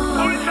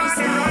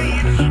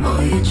 Oh,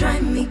 you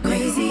drive me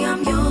crazy,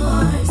 I'm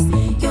yours.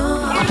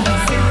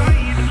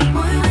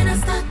 Boy, when I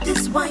start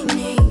this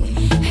whining,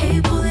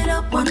 hey, pull it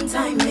up one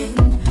time and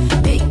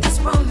make this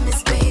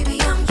promise, baby,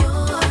 I'm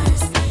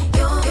yours.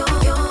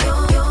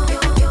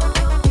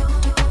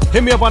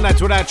 Hit me up on that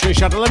Twitter at Trini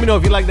Shatta. Let me know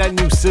if you like that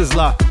new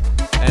Sizzla.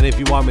 And And if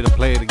you want me to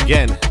play it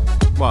again,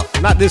 well,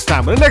 not this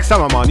time, but the next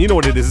time I'm on, you know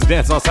what it is. It's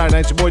Dance All Saturday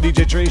Night. Your boy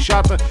DJ Trini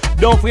Shotta.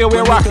 Don't forget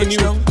we're rocking you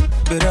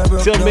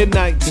till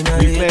midnight.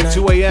 We play at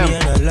 2 a.m.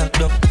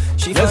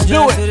 Let's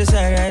do it.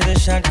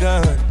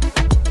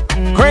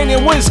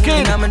 Cranium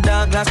Wizkid,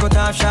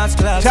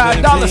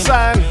 Ty Dolla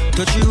 $ign,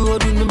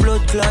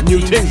 New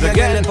Things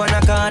Again.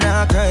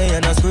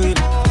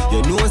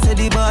 You know, say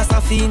the boss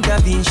have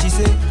intervene. She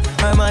say,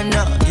 my man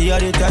now, give her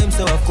the time.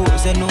 So of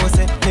course, you know,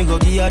 say, me go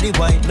give her the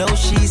wine. Now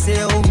she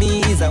say, oh,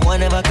 me is a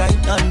one of a kind.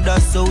 And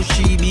that's how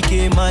she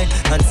became mine.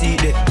 And see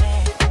that,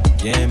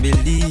 can't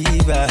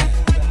believe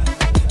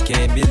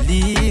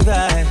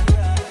I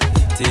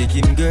take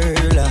him,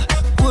 girl,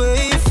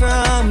 away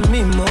from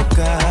me, my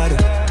God.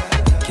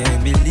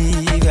 Can't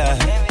believe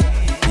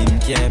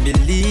can't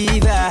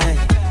believe I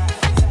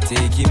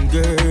take him,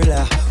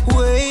 girl,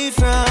 away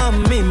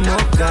from me, my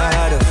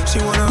God. She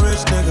want a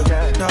rich nigga,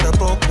 not a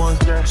broke one.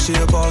 She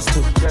a boss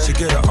too, she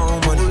get her own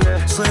money.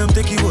 Slim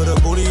thicky with a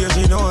booty, yeah,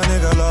 she know a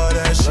nigga love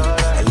that shit.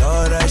 I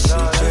love that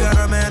shit. She got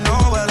a man, know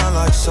well, I'm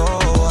like, so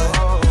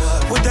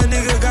what that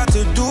nigga got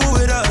to do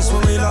with us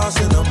when we lost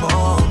in the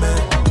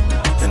moment?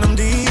 And I'm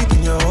deep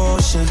in your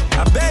ocean.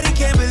 I bet he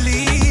can't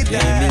believe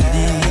that. Can't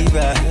believe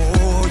I.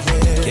 Oh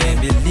yeah. Can't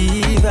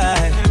believe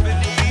I.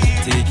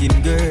 Take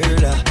him,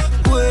 girl,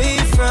 away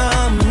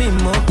from me,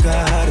 my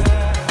God.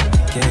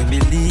 Can't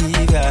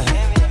believe I.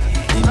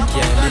 Him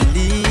can't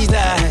believe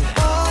I.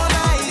 All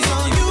eyes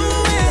on you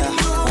and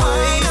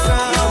away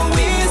from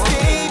me,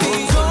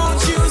 baby. Don't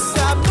you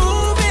stop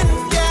moving,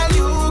 girl.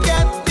 You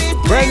got me.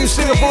 Brand new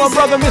single from my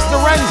brother, Mr.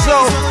 Renzo.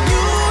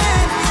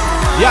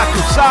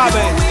 Yaku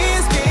Sabe.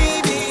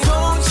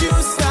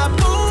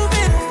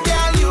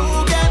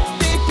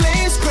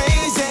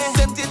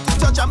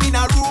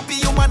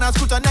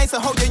 Scrutinize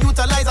how you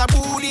utilize a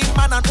booty.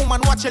 Man and woman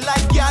watch you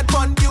like yard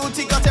fun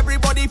beauty. Got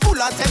everybody full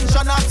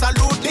attention,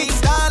 absolutely.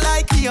 Star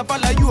like here,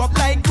 follow you up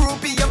like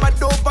groupie. I'm a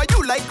dope,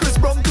 you like Chris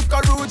Brown to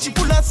Karuchi.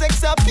 Full of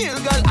sex appeal,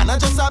 girl, and I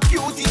just a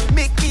beauty.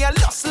 Make me a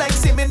lost like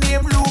say my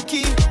name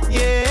Lukey.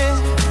 Yeah.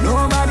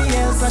 Nobody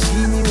else a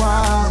she me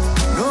want.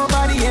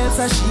 Nobody else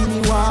a she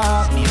me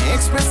want. Me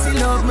express the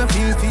love me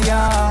feel for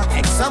ya.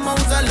 X amount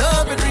of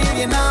love it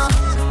really now.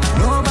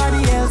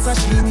 Nobody else a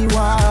she me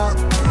want.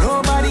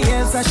 Nobody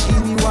else a she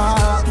me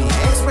want. Me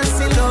express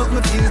the love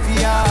me feel for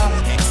ya.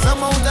 X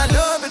amount of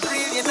love it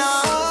really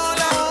now.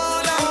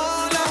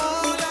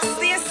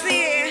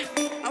 See,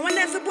 I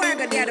wonder if the boy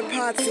got there at the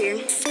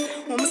party.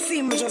 When I see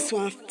him, I just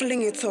want to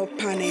fling it up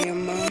on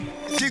him.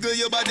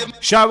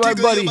 Shout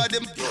out, buddy.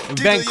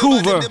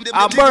 Vancouver,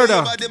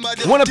 Alberta,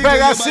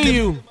 Winnipeg, I see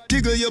you.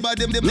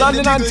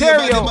 London,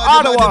 Ontario,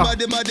 Ottawa,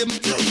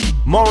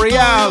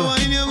 Montreal.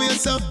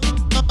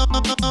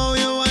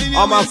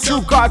 All my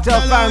True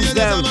Cartel fans,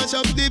 them.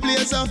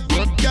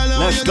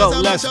 Let's go,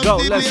 let's go,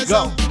 let's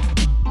go.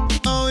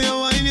 Oh, you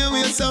whine your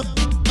waist up.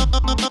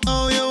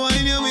 Oh, you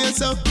whine your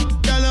waist up.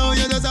 Girl, how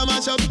you just a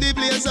mash up the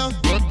place up.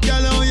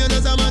 Girl, how you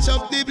just a mash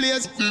up the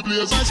place.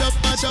 Mash up,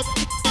 mash up,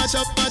 mash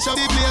up, mash up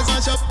the place.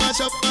 Mash up,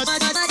 mash up, mash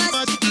up,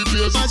 mash the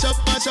place. Mash up,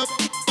 mash up,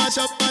 mash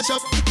up, mash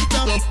up.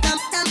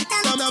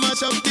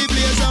 Mash up the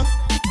place up.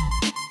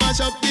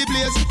 Mash up the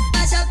place.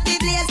 Mash up the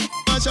place.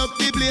 Mash up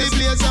the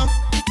place up.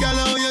 Girl,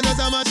 how you just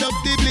a mash up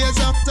the place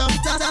up.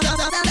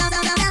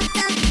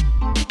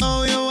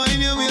 Oh, you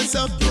whine your waist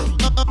up.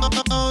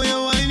 Oh,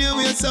 you whine your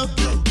waist up.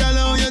 Girl,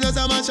 how you just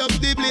a mash up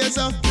the place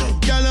up.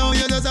 Girl, how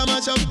you just a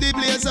mash up the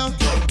place up.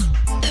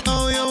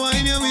 Oh, you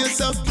whine your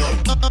waist up.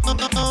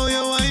 Oh,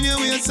 you whine your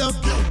waist up.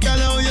 Girl,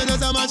 how you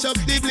just a mash up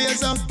the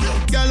place up.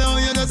 Girl, how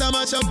you just a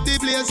mash up the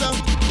place up.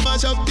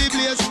 Mash up the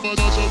place.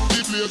 Mash up the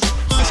place.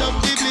 Mash up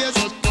the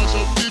place. Mash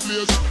up the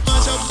place.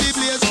 Mash up the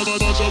place.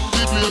 Mash up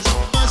the place.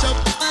 Mash up.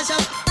 Mash up.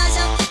 Mash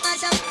up.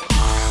 Mash up.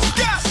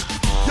 Yes.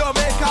 You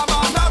make a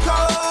man knock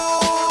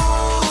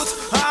out.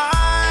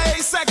 Aye,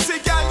 sexy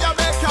girl, you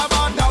make a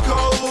man knock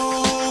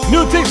out.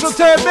 New Things will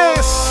turn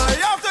this.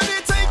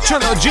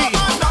 Trilogy.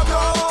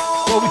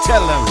 What we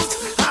tell them?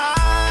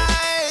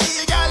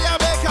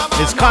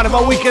 It's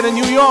Carnival weekend in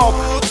New York,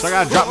 so I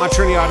gotta drop my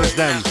Trini artists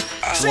then.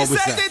 She What we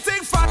said say? the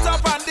thing fat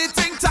up and the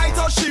thing tight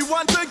up. She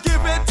want to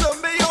give it to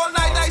me all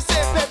night. I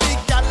say, baby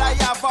girl, I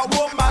have a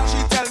woman.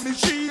 She tell me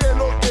she ain't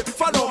looking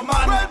for no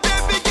man. Well,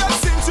 baby girl,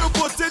 since you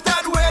put it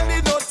that way,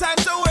 need no time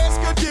to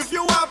waste. Could give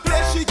you a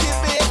place. She give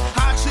me it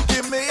hard, she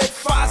give me it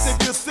fast.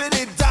 If you see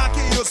the dark,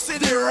 you see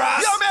the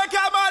ras. You make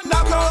a man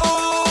knock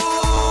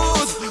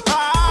out.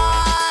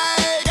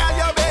 Aye, girl,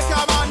 you make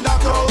a man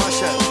knock out.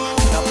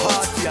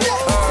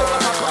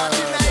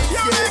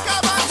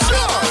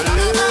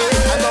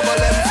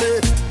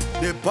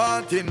 The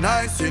party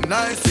nice,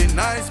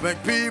 nice,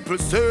 make people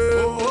say.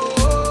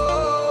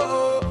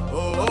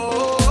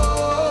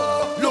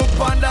 Look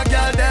on the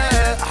girl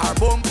there, her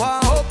bumper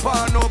up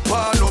and up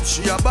and up.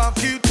 She a back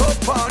it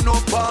up and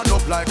up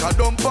like a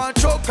dumper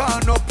choke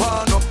and up.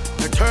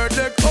 The third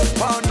leg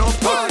up and up.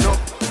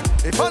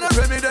 If I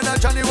don't me, then I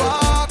Johnny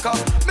Walker.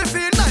 Me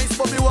feel nice,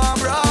 but me want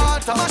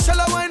brata.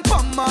 Mashallah wine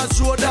from my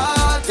shoulder.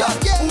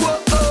 Whoa,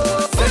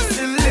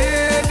 sexy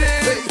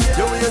lady,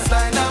 your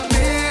waistline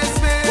amazing.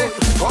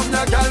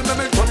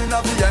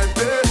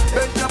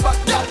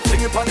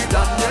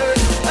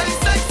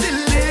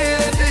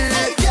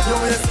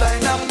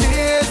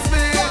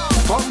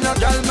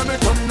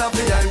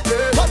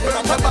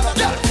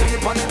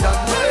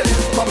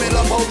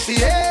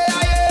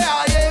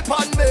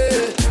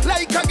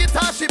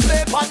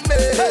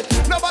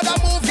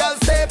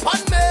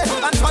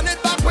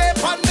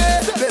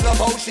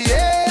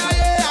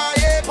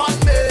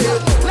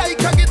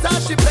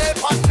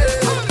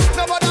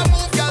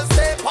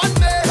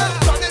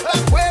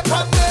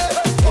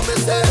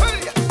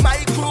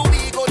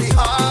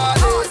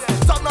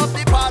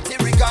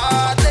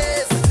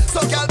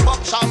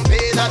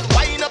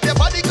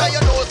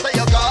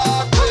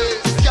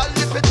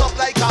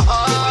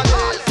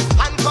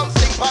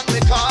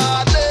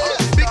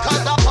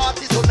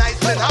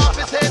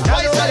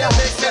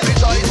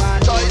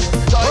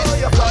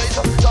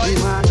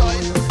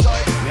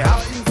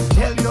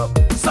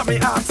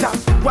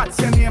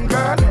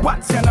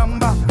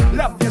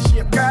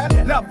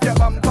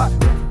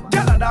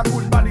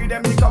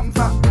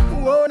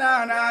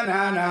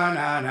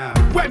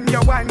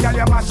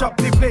 you mash up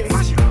the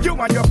place. You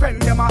and your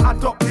friend, them a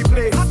hot up the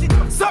place.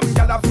 Some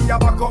gyal a fi a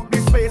back up the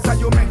space, and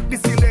you make the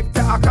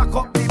selector a cock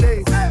up the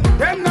days.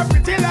 Them not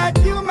pretty like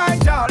you, my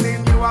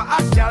darling. You a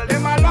hot gyal,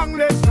 them a long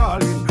leg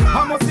calling.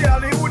 I must say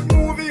Hollywood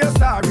movie you're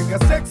starring. You're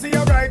sexy,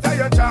 you're bright, and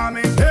you're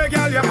charming. Hey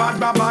gyal, you're bad,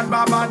 bad, bad,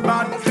 bad, bad,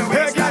 bad.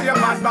 Hey gyal, you're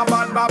bad, bad,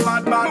 bad, bad,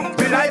 bad, bad.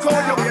 Me like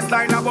how your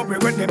waistline a bubble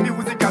when the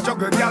music a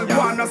juggle. Gyal, you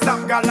wanna stop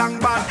galang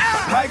bad.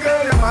 My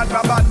girl, you're bad,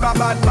 bad, bad, bad,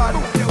 bad, bad.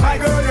 My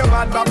girl, you're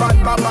bad, bad,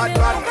 bad, bad, bad,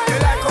 bad. Me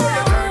like how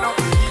you turn up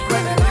the heat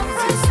when the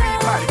music sweet.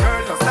 My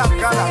girl, just stop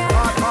galang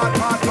bad, bad,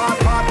 bad, bad, bad,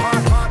 bad,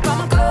 bad.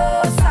 Come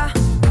closer,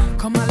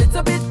 come a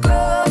little bit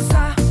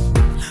closer.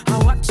 I'm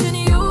watching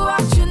you,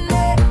 watching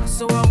me,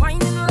 so I'm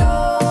winding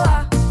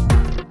lower.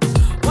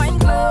 Wind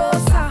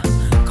closer,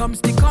 come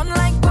stick on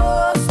like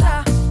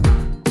poster.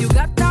 You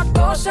got that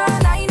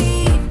potion I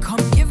need,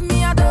 come give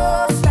me a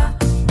dose.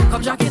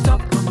 Come jack it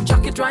up, come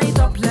jack it right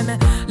up. Let me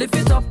lift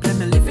it up, let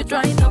me lift it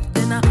right up.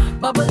 Then I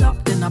bubble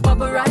up, then I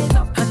bubble right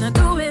up. And I'm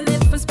doing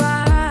it for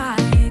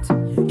spite.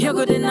 You're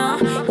good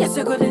enough, yes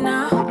you're good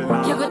enough.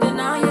 You're good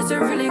enough, yes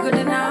you're really good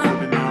enough.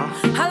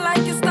 I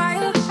like your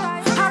style,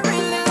 I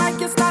really like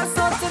your style.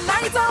 So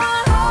tonight I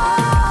want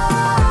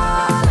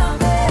all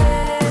of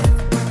it.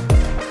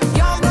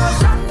 Your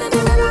motion in the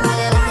middle of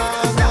the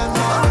night,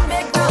 don't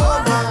make the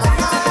whole lot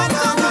tight. Tonight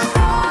I want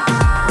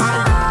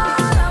all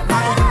of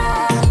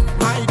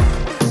it.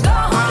 Go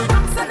on,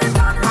 send it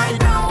on right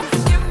now.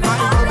 Give me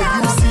all your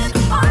love,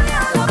 all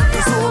your love.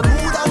 It's so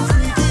rude and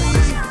freaky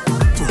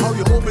to how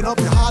you open up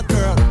your heart,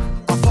 girl.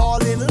 I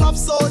fall in love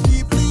so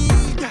deeply.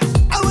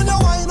 And when I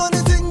whine on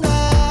the thing,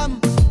 damn,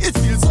 it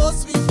feels so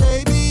sweet,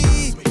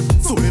 baby.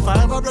 So if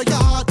I ever break your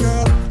heart,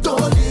 girl,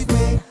 don't leave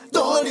me,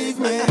 don't leave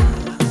me.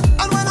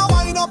 And when I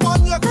whine up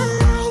on your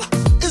girl,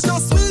 it's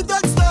just sweet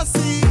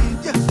ecstasy.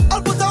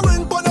 I'll put a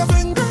ring on your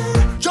finger,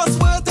 just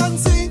wait and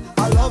see.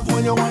 I love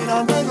when you whine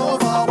and bend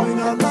over, whine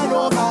and bend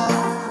over.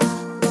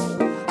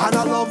 And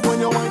I love when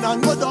you whine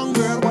and go down,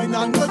 girl, whine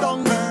and go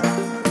down, girl.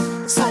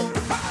 So,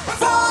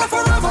 far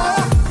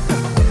forever.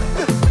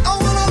 I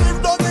wanna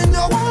live down in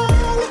your world,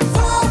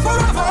 far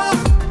forever.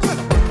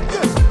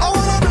 I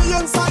wanna be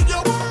inside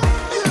your world,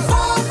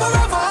 far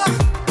forever.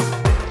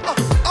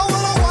 I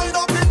wanna wind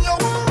up in your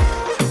world,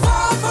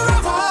 far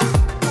forever.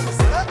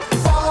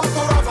 Far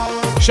forever.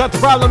 Shut the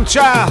problem,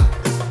 child.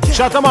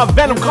 Shout out my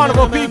Venom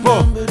Carnival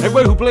people.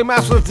 Everybody who play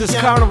Master with this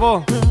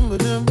carnival.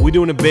 We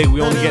doing it big,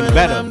 we only getting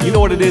better. You know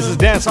what it is, it's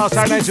Dance All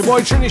Saturday Night. Your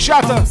boy Trini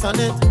Shatta.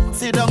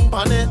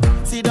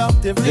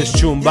 This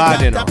tune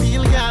bad, you know.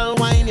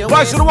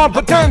 Voice of the one,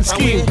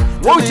 Potenski.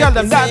 What we tell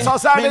them, Dance All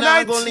Saturday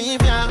Night?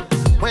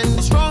 When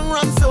the strong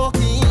run so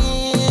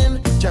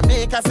keen,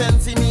 Jamaica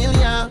sends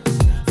Emilia,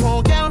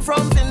 for girl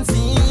from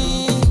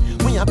Tennessee.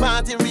 We a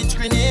party rich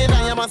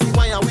Grenada, you must see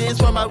why I waste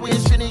from my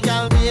waist,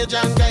 Trinidad, Beige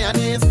and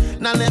Guyanese.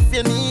 Now left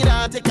you need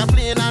her, take a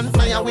plane and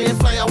fly away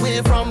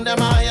from the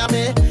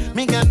Miami.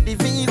 Me got the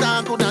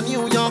visa, go to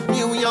New York,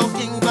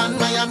 England,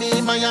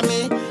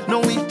 Miami.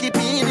 No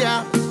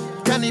Wikipedia,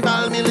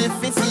 Carnival, me live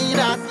to see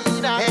that.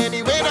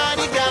 Anyway, that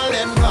the girl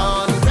them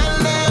gone. Tell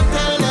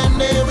them,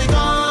 there we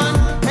gone.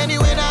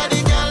 Anyway, that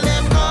the girl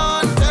them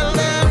gone. Tell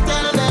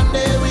them,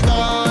 there we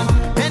gone.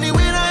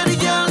 Anyway, that the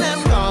girl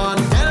them gone.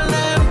 Tell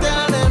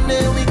them,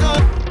 there we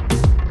gone.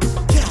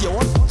 You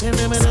want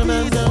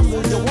speed?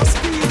 You want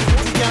speed?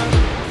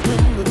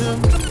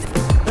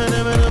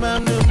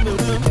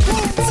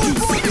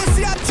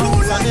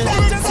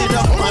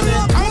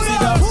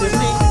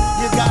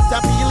 You got to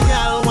feel,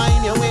 girl,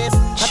 wine your waist.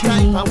 A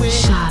type of way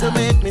to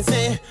make me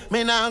say,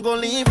 me nah go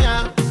leave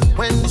ya.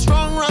 When the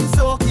strong run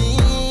so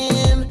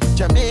keen,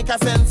 Jamaica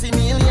sends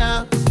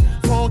Emilia,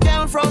 for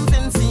girl from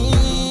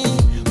Tennessee.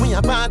 We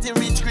a party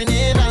rich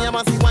Grenada, you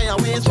must see why I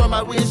waste from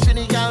my waist,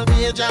 Trinidad,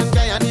 Beige and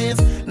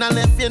Guyanese. Now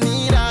left you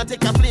need her,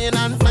 take a plane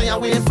and fly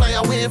away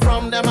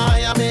from the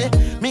Miami.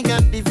 Me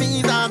got the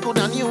visa, go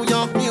to New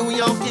York,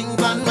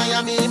 England,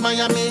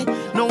 Miami.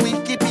 No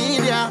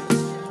Wikipedia,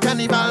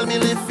 Carnival, me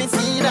live to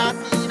see that.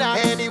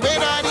 Anyway,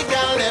 that the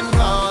girl them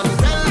gone.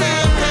 Tell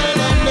them,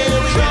 there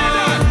we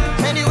gone.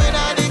 Anyway,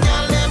 that the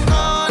girl them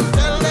gone.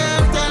 Tell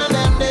them,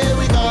 there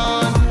we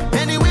gone.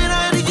 Anyway,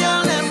 that the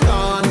girl them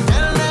gone.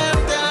 Tell them,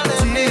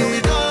 there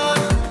we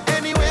gone.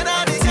 Anyway,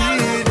 that the girl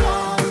them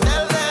gone.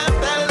 Tell them,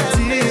 there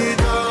we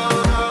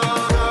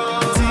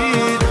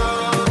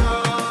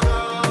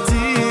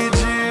DJ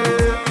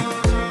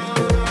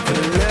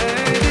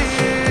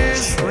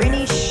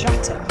Trini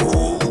Shatta.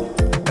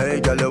 Hey,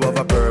 girl, you have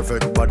a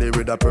perfect body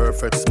with a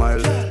perfect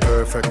smile.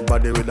 Perfect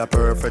body with a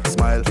perfect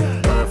smile.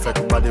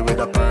 Perfect body with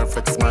a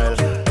perfect smile.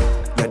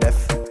 You're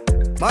deaf.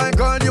 My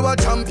girl, you a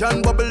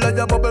champion. Bubble like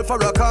you bubble for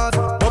a cause.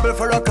 Bubble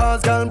for a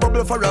cause, girl,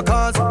 bubble for a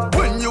cause.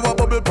 When you a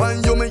bubble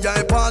pan, you me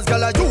eye pass.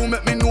 Girl, you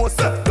make me know,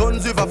 sir,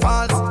 don't give a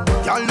false.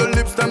 Girl, your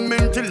lips them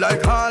minty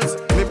like halls.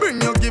 Me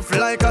bring you gift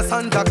like a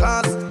Santa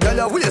Claus. Girl,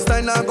 your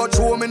waistline I got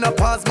show me na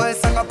pass. My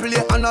song I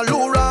play on a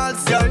low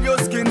rolls. Girl, your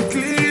skin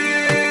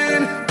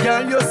clean.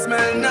 Girl, you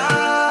smell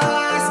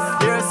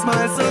nice. Your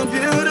smile so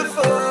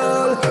beautiful.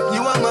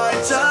 You are my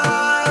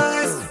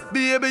choice.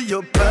 Baby,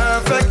 you're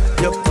perfect.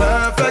 you're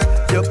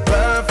perfect, you're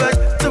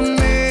perfect to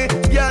me.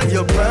 Girl,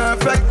 you're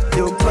perfect,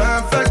 you're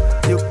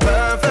perfect, you're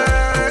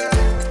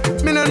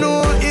perfect. Me no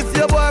know if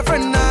your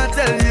boyfriend not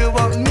tell you,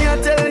 but me I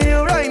tell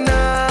you right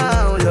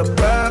now. You're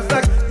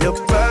perfect,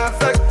 you're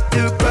perfect,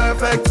 you're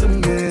perfect to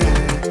me.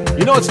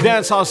 You know it's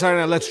Dancehall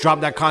Saturday Night. Let's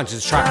drop that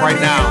conscious track right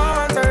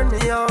now. Turn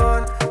me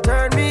on,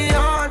 turn me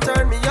on,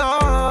 turn me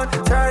on,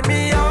 turn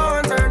me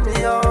on, turn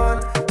me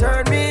on,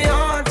 turn me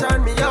on,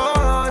 turn me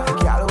on.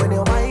 Girl, when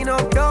you wind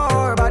up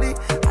your body,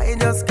 I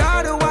just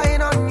gotta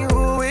wind on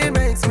you. It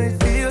makes me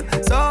feel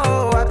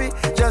so happy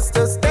just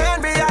to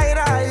stand behind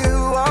you,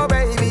 oh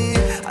baby.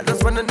 I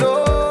just wanna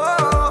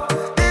know,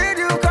 did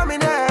you come in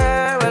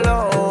there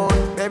alone?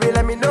 Baby,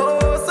 let me know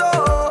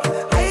so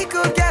I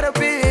could get up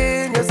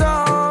in your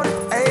zone.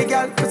 Hey,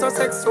 girl, you're so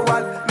sexual,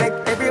 make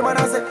everyone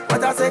say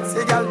what a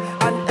sexy girl.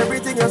 And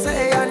everything you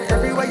say and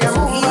everywhere you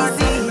move,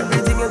 and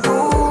everything you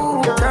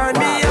do. Turn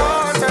me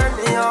on, turn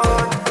me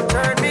on,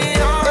 turn me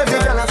on. Every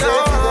girl I say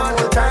to them all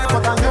time,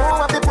 but I know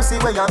have the pussy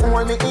where you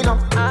hold me in.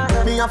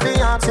 Me a fi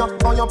ask you,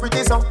 how you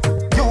pretty so?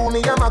 You me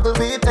a muggle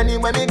with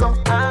anywhere me go.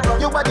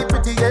 You are the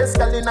prettiest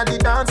girl inna the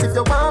dance. If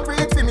you want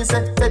breathe for me,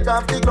 say take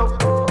off the glove.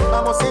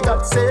 I must see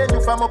God send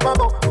you from up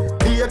above.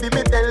 Baby,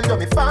 me tell you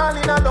me fall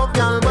in love.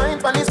 Girl,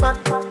 mind pon this fat,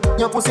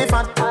 your pussy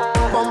fat,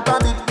 bump a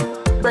bit,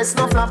 breast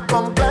no flap,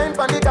 come climb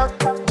pon the cock,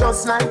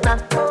 just like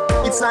that.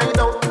 It's side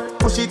out,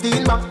 push it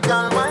in back,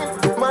 girl, mind,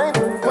 mind,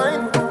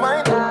 mind, mind, mind,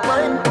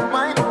 mind,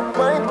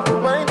 mind,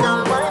 mind,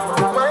 girl, mind,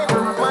 mind, mind,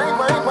 mind,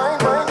 mind,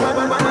 mind,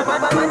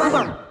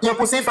 mind. Your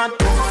pussy fat,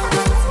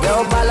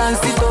 yo balance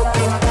it up,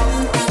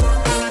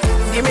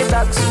 give me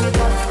that,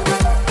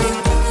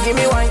 give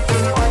me wine,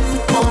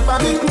 bump a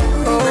bit,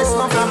 breast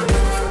no flap.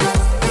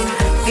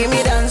 Give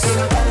me dance,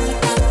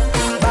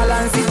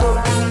 balance it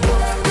up.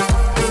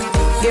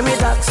 Give me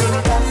that.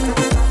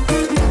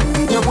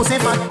 Your pussy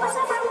fat.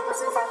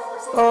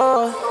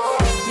 Oh,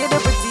 you're the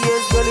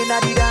prettiest girl in the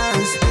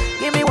dance.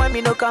 Give me one,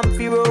 me no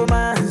comfy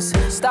romance.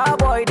 Star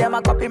boy, them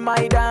a copy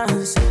my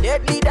dance.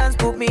 Deadly dance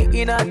put me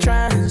in a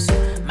trance.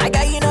 My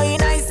guy, you know you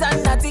nice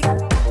and naughty.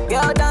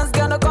 Your dance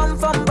gonna come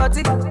from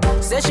body.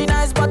 Say she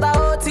nice but I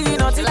OT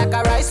naughty. Like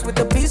a rice with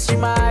a piece, she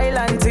my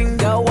island thing.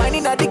 Girl, wine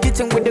in the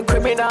kitchen with the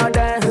criminal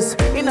dance.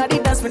 In the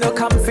dance, me no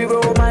comfy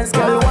romance.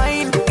 Girl,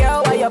 wine,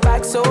 girl, why your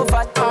back so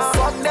fat?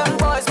 Fuck them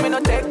boys, me no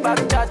take back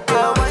chat.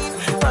 Girl, wine,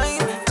 wine,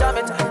 jam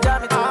it,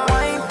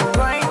 wine,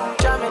 wine,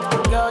 jam it.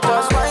 Girl,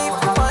 just wine,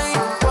 wine,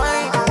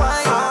 wine, wine,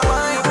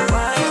 wine,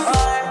 wine,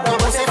 wine. You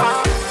must say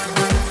fine.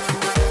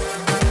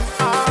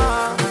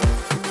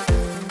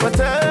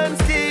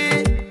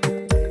 Maternski.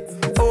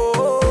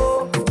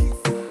 Oh,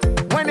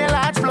 when the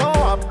lights blow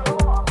up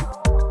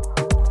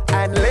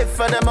and live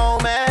for the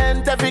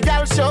moment, every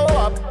girl show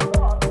up.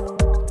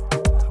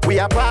 We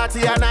a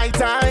party at night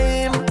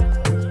time.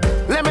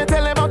 Let me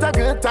tell you about a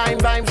good time.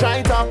 Vibes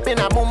right up in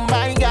a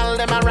Mumbai, girl.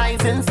 Them a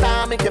rising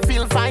star, make you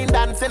feel fine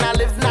dancing. I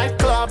live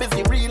nightclub is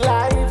the real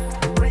life.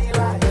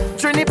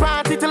 Trini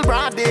party till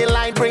broad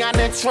daylight. Bring our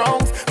next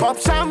rounds. Pop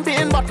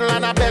champagne bottle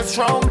and a best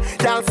round.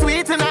 Girl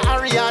sweet in the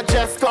area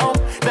just come.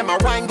 Them a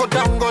wine go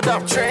down, go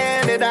down.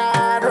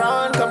 Trinidad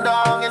run, come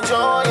down,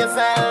 enjoy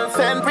yourself.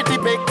 Send pretty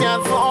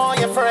pictures for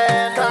your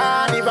friend.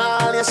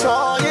 Carnival, you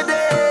show you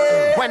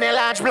day. When the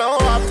lights blow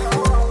up.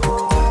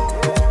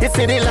 It's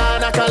in the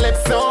land of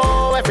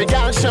Calypso, every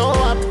girl show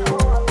up.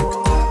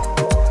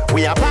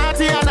 We a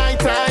party at night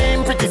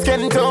time, pretty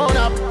skin tone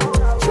up.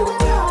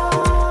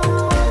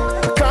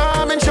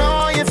 Come and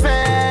show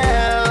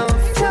yourself.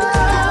 Come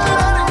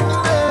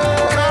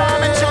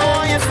and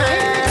show yourself.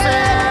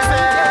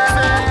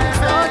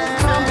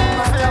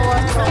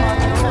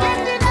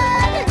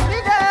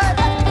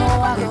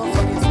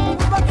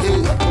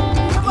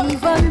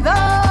 Even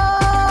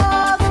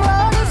though the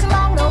road is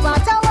long, no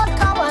matter what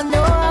come, I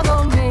know I'm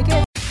gonna make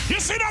it.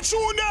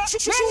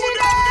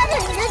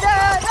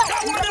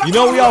 You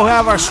know we all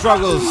have our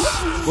struggles,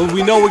 but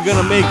we know we're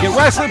gonna make it.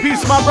 Rest in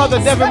peace, my brother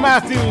Devin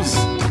Matthews.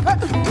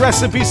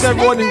 Rest in peace,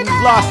 everyone who's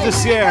lost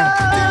this year.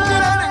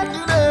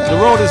 The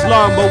road is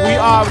long, but we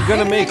are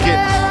gonna make it.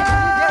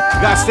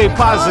 Gotta stay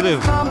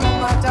positive.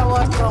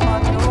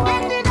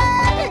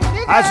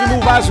 As we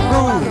move, as we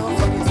groove,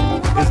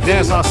 it's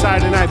Dancehall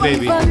Saturday Night,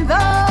 baby. Even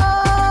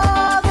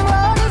though the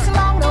road is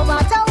long, no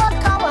matter what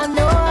come, I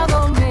know I'm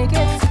gonna make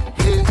it.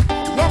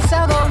 Yes,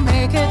 I'm gonna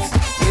make it.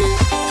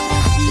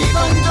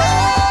 Even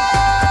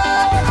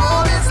though the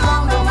road is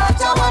long, no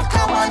matter what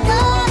come, I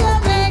know I'm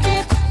gonna make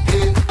it.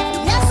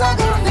 Yes, I'm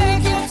gonna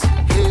make it.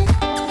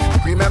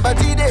 Remember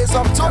the days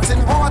of totes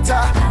in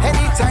water.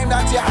 Anytime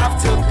that you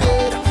have to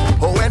bid.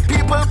 Oh, when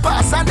people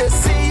pass and they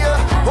see you.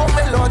 Oh,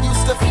 my Lord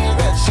used to feel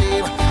that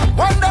shame.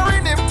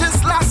 Wondering if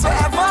this lasts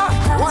forever.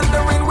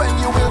 Wondering when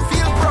you will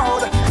feel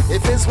proud.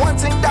 If it's one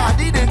thing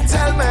Daddy didn't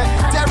tell me,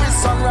 there is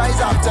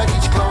sunrise after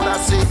each cloud. I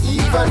say,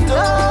 even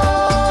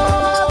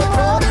though the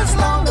road is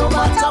long, no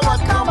matter what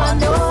come, I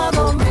know I'm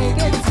gonna make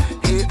it.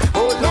 Hey,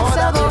 oh Lord,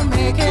 Yes, I'm gonna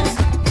make it.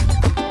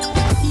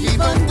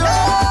 even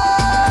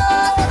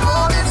though the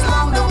road is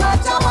long, no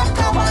matter what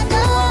come, I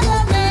know I'm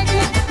gonna make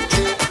it.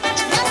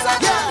 Yes, I'm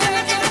gonna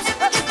make it.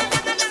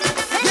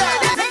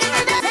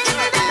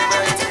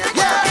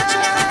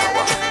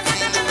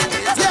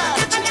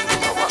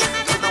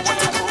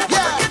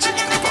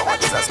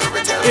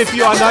 if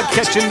you are not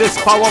catching this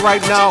power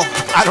right now,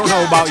 I don't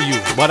know about you,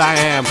 but I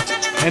am.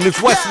 And it's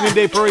Western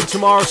Day Parade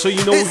tomorrow, so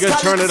you know we're gonna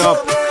turn it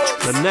up.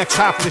 The next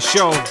half of the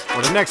show,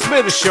 or the next minute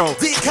of the show,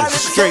 is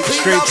straight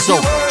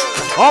soul.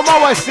 All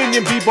my West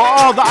Indian people,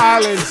 all the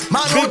islands,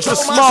 big to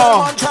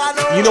small,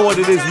 you know what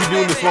it is, we're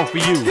doing this one for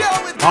you.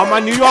 All my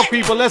New York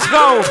people, let's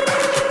go.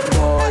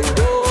 Boy,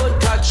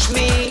 don't touch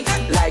me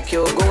like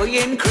you're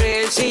going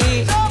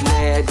crazy.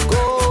 Let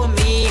go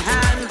me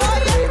hand,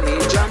 let me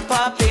jump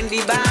up in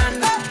the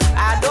band.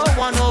 I don't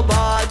want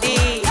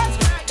nobody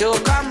to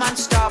come and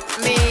stop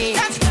me.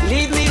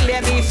 Leave me,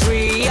 let me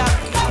free up.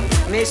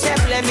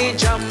 Myself, let me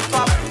jump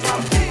up.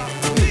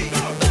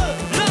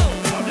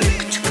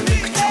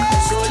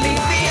 So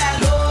leave me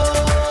alone.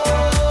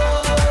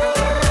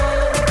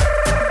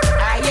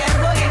 I am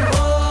going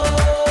home.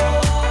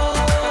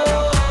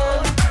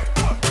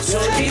 So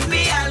leave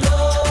me alone.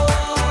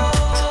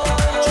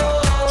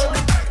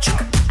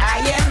 I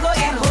am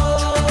going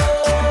home.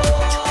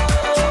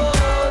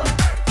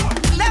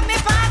 Let me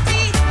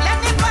party, let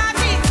me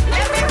party,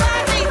 let me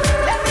party,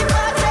 let me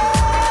party.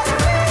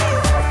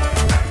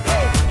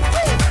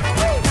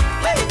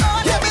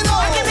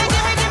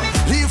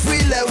 If we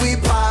let we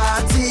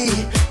party,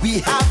 we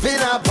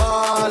having a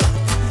ball.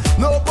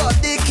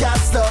 Nobody can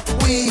stop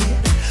we.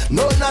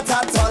 No, not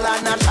at all,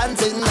 I'm not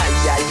chanting. Ay,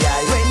 ay,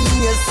 ay. When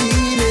you see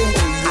me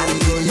and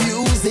the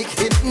music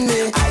hit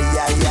me, ay,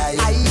 ay, ay.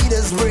 I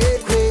just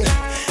break me,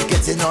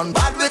 getting on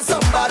bad with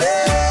somebody.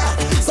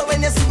 So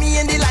when you see me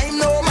in the line,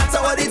 no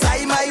matter what the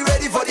time, I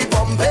ready for the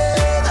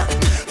pumping.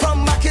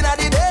 From back in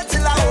the day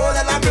till I hold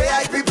and I pray,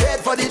 I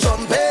prepared for the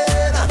jumping.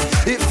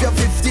 If you're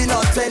 15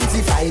 or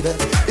 25,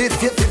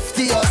 if you're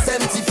 50 or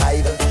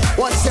 75,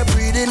 once you're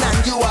breathing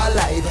and you are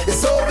alive,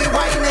 it's all we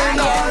whining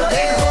all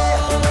day.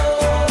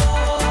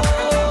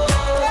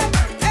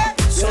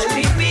 So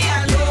leave me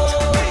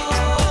alone.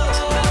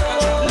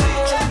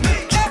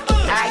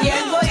 I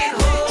am going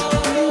home.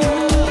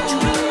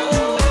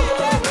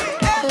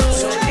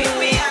 So leave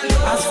me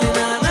alone. I say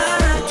na na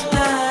na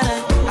na,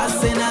 I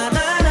say na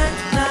na na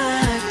na,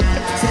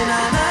 say na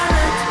na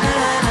na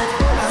na,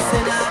 I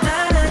say na na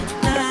na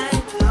na,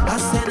 I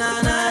say na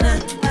na na,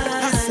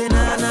 I say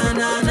na na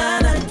na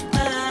na,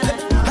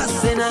 I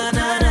say na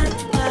na na,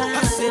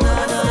 I say na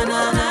na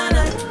na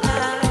na.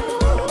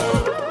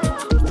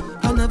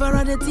 I never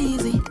had it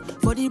easy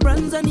for the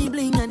brands and the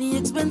bling and the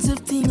expensive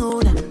thing,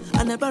 oh that.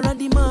 I never had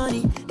the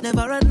money,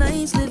 never had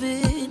nice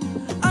living.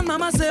 And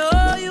mama say,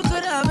 oh, you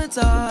could have it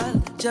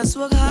all, just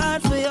work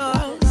hard for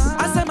yours.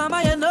 I say,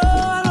 mama, you know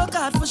I work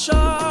hard for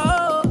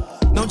sure.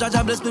 Now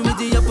Jaja bless me with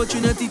the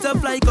opportunity to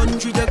fly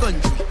country to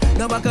country.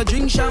 Now I could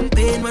drink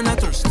champagne when I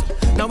thirst.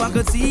 Now I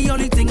could see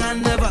only thing I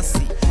never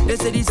see. They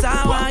say this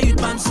how why youth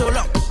man so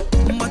lucky.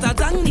 But I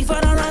thank the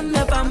father and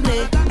the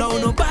family. Now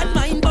no bad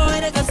mind boy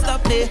they can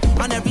stop me.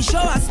 On every show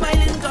I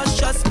smiling cause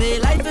trust me,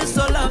 life is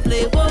so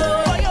lovely.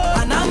 Whoa.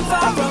 And I'm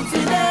far from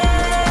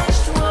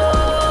finished.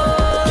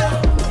 Whoa.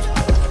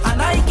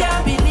 And I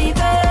can't believe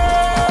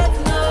it.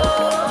 No.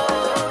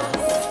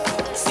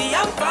 See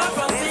I'm far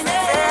from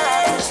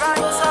finished.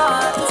 Whoa.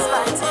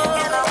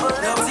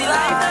 Now the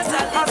life that's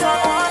a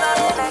living.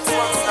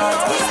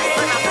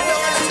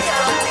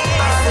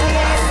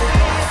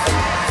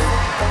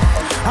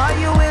 Are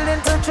you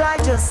willing to try?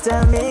 Just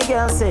tell me,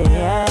 girl. Say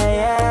yeah,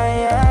 yeah,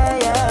 yeah,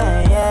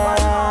 yeah,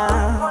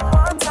 yeah.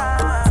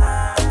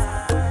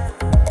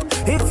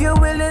 If you're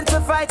willing to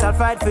fight, I'll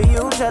fight for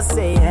you. Just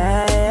say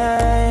yeah,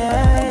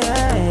 yeah,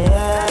 yeah,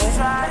 yeah.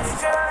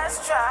 Let's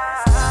try.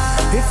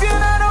 If you're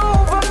not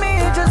over me,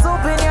 just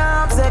open your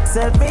arms,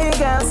 accept me,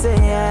 girl. Say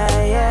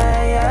yeah,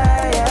 yeah,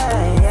 yeah,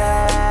 yeah,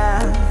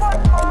 yeah.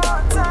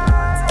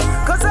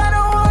 Cause I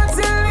don't want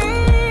to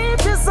leave,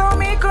 just hold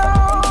me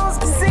close.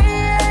 Say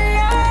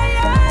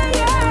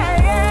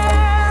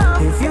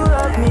if you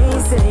love me,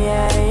 say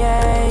yeah,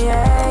 yeah,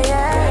 yeah,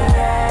 yeah,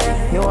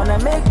 yeah. You wanna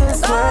make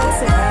this work,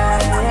 say yeah,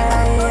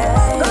 yeah,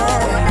 yeah,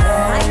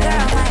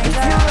 yeah. If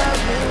you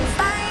love me,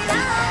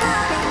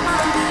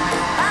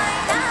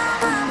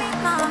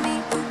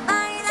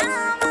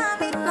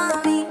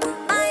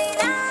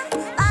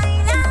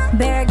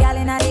 Bear gal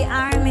in the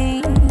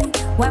army.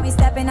 When we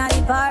step in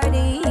the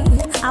party,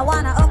 I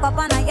wanna hook up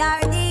on a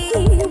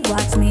yardie.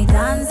 Watch me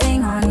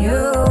dancing on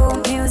you.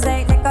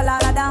 Music like a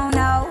lot of down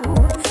low.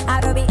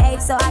 I do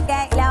behave so I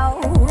get low.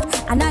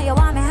 I know you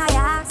want me how you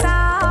act so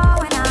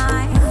when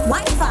I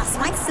wine fast,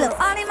 wine slow.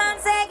 All the man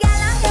say,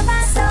 girl, I'm your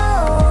best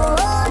soul.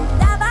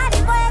 La body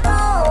fuego,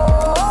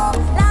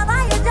 la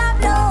body drop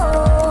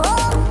low.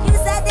 You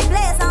set the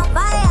place on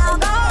fire,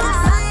 go.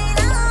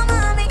 Baila,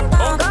 mami, go.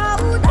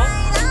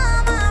 Baila,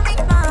 mami,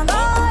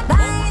 go.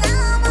 Baila,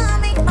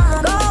 mami, go.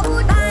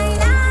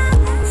 Baila,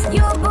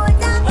 you put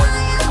the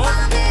fire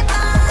on me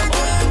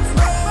body.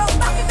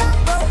 Back it up,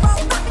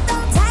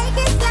 take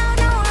it slow,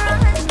 no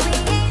rush. We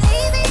ain't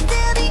leaving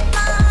till the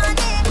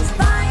morning.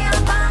 Fire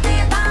on me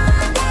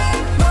body.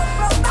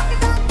 Back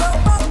it up,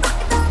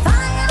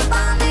 fire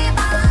on me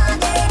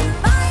body.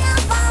 Fire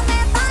on me,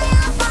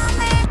 fire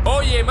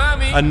on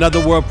me.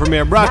 Another world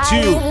premiere brought to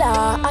you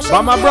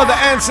By my brother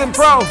Anson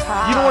Pro.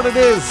 You know what it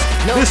is.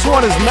 This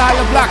one is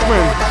Nyla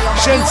Blackman.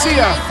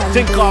 Shensia,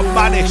 think of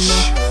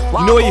Badish.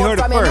 You know you heard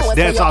it first.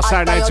 Dance all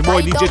Saturday nights. Your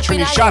boy DJ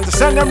Trini Shot to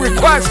send them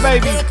requests,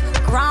 baby.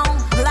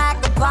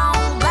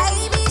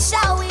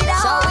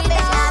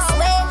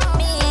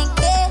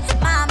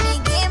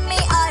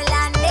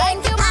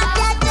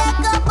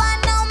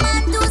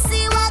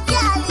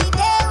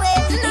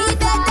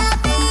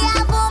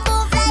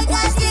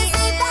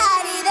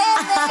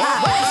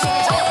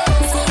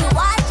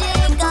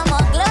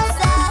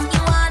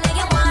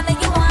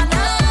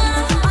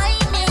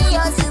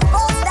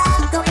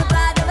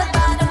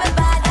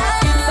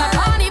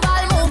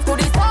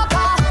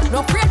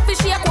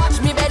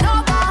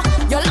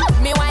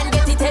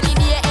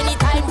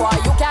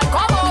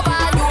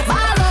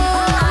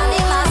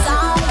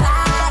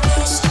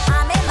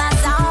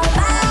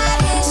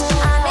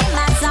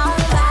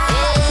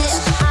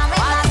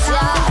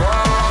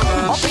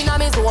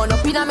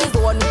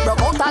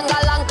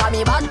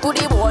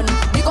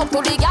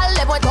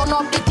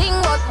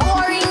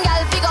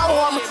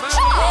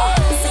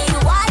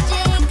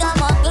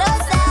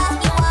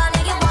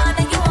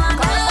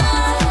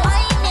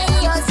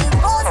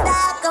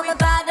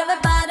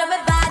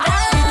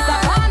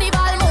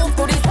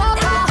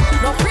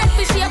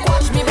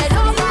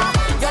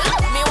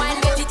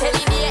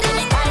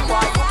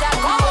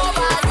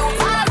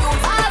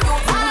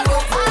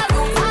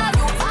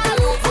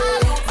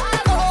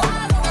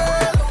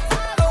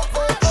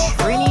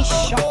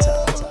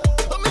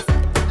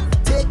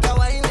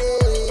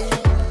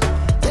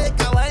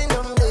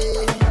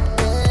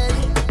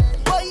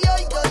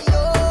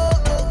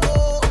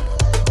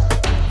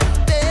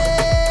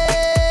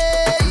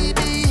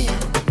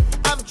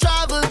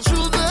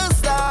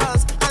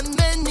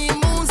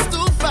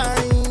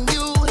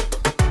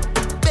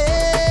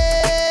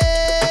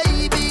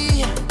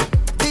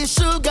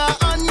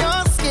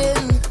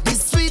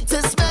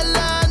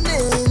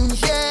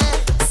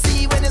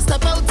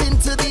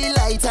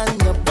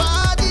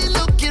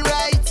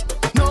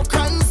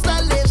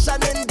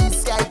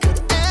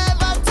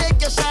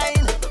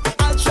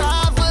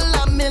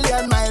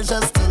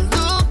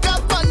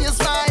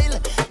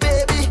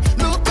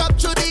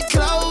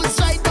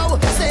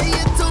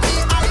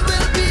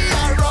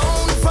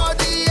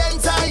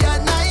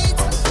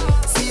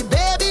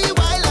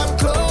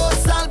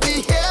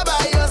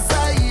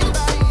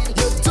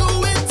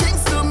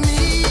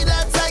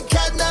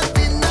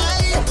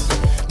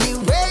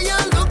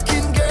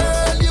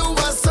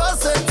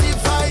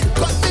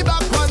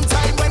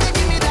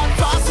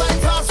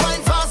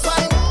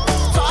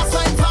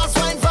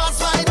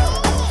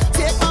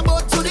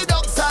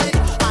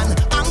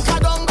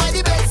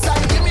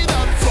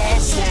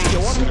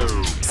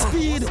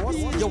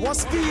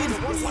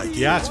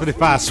 Yeah, it's for the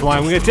fast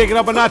one. We're going to take it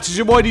up a notch. It's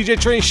your boy DJ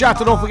Trini Shot.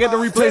 Don't forget to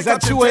replays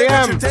at 2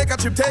 a.m.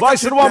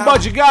 Voice of the one,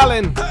 Budgie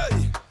Gallon.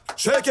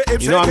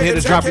 You know I'm here to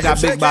drop you that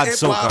big bad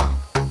soca.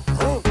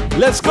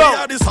 Let's go. We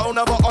are the sound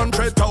of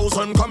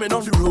 100,000 coming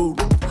off the road.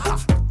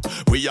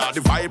 We are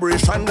the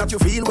vibration that you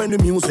feel when the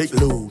music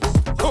loads.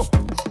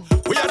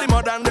 We are the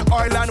mud and the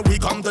oil and we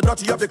come the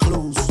dirty of the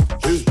clothes.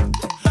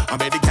 I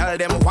made the girl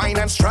them wine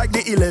and strike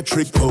the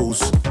electric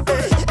pose.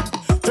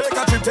 Take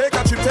a trip, take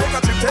a trip, take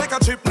a trip, take a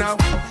trip now.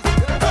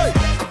 Hey,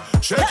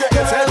 shake it,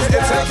 take it,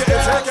 take it,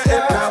 take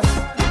it now.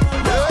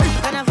 Hey,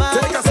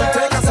 take a sip,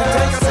 take a sip,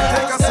 take a sip,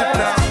 take a sip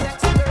now.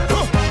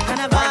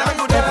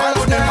 Mango dip,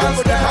 mango dip,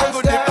 mango dip,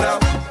 mango dip now.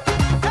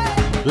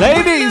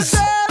 Ladies.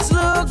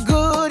 Look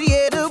good,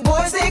 yeah. The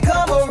boys they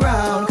come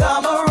around,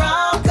 come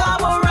around,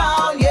 come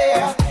around,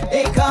 yeah.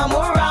 They come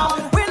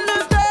around. When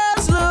the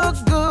girls look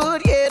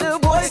good, yeah. The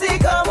boys they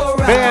come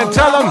around. Man,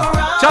 tell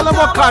them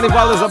what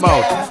Carnival is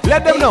about.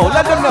 Let them know,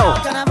 let them know.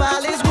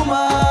 Carnival is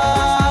woman.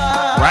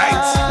 Right.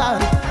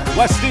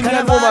 West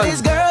Indian woman.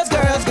 Is girls,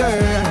 girls,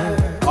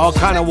 girls. All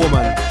kind of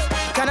woman.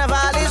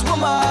 Carnival is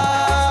woman.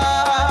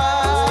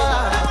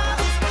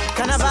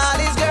 Carnival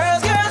is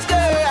girls, girls,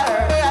 girls.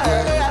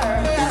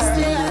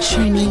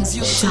 Trini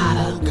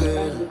Shot.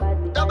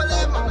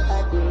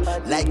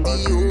 Like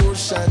the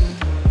ocean,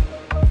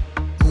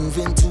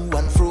 moving to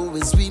and fro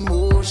is we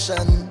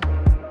motion.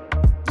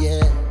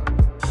 Yeah,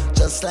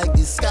 just like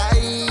the sky.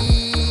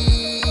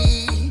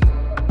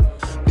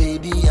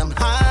 Baby, I'm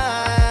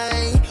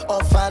high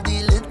off all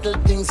the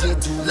little things you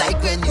do. Like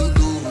when you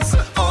lose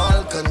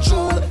all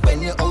control,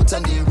 when you're out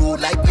on the road.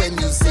 Like when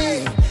you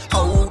say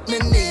out my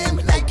name,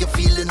 like you're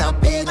feeling a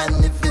pain.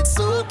 And if it's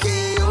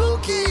okay,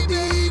 okay,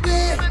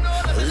 baby,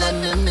 let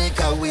me make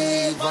a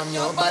wave on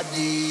your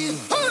body.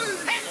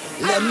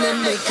 Let me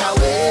make a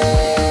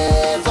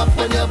wave up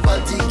on your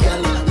body,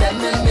 girl. Let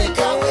me make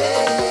a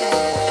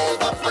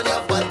wave up on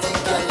your body,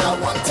 girl. I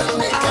want to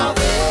make a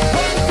wave.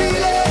 One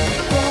feeling,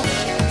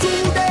 2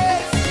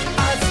 days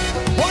as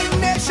one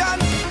nation.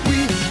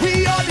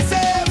 We are the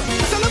same.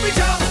 So let me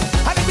jam,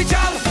 and let me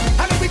jam,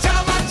 and let me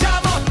jam and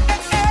jam on.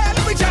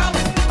 Let me jam,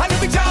 and let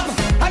me jam,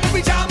 and let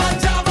me jam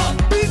and jam on.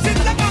 Beat it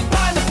like a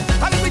pan,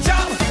 and let me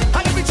jam,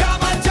 and let me jam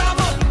and jam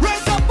on.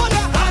 Raise up on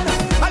your hand,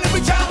 and let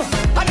me jam,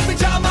 and let me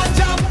jam and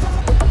jam.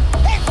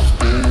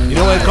 You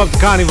know what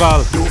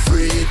Carnival. You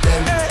free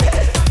them,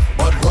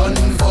 but run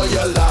for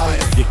your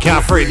life. You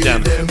can't free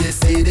them.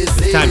 It's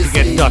time to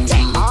get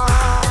dirty.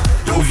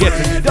 We get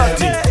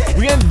dirty.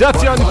 We get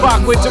dirty on the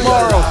Parkway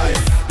tomorrow.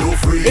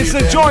 It's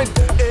the joint.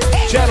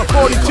 Channel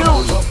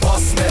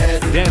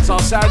 42. Dance on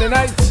Saturday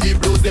night.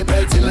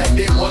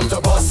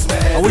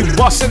 And we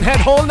busting head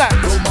whole night.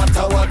 No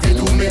matter what they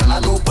do, me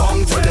I go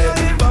bang to them.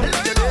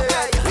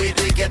 Way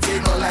they get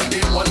in on like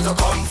they want to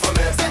come for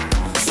me.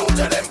 So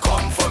tell them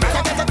come for me.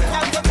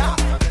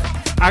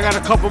 I got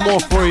a couple more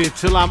for you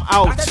till I'm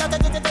out.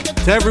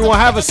 To everyone,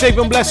 have a safe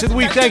and blessed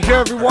week. Thank you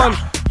everyone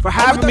for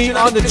having me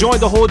on the joint,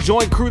 the whole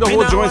joint crew, the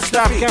whole joint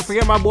staff. Can't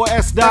forget my boy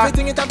S. Dot.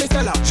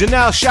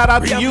 Janelle, shout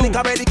out to you.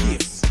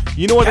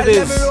 You know what it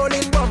is.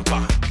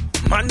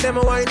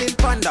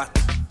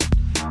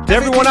 To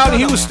everyone out in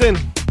Houston,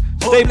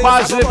 stay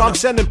positive. I'm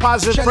sending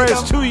positive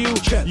prayers to you.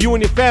 You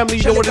and your family,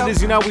 you know what it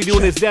is. You know how we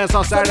doing this dance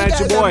on Saturday night.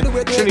 Your boy,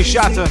 Trini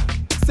Shatta.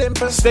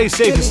 Stay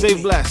safe and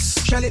stay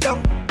blessed.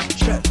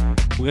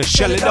 We're gonna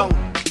shell it down.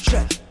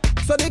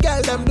 So the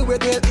girl them do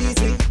it real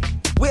easy.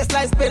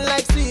 Waistline spin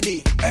like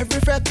CD. Every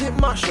fret tip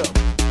mash up.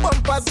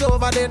 Bumpers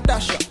over then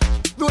dash up.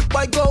 Root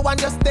boy go and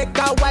just take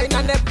a wine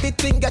and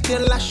everything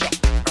getting lash up.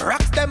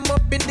 Rocks them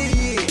up in the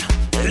air.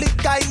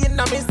 Liquor in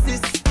my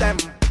system.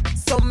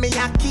 So me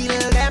a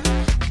kill them.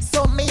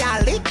 So me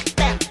a lick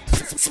them.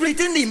 Split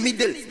in the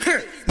middle.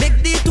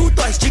 Make the two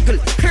toys jiggle.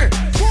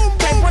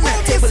 Climb on the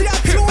table.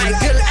 My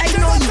girl, I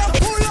know you.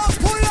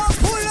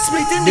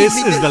 This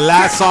is the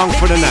last song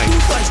for the night.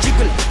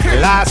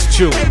 Last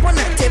tune.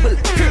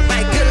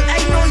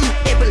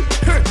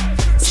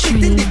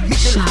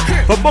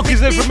 For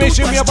bookies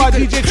information, me about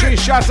DJ Trini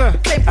Shatta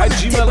at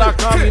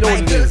gmail.com. You know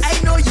what it is.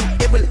 I know you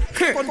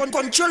able.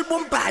 Control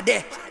bumper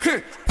there.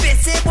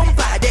 Face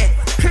bumper there.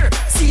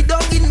 Sit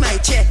down in my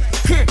chair.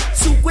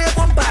 Sukwe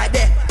bumper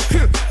there.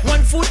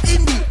 1 foot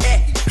in the air.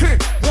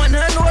 1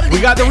 hand holding.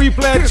 We got the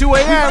replay at 2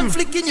 a.m.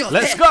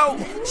 Let's go.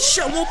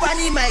 Show up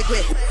on my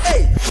way.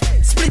 Hey,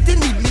 split in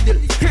the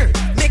middle.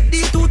 Make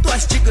the two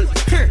toys jiggle.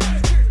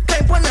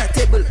 Climb on a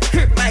table.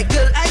 My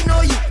girl, I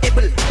know you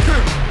able.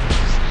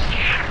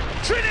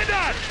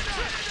 Trinidad,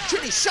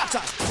 Trini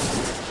Shatta.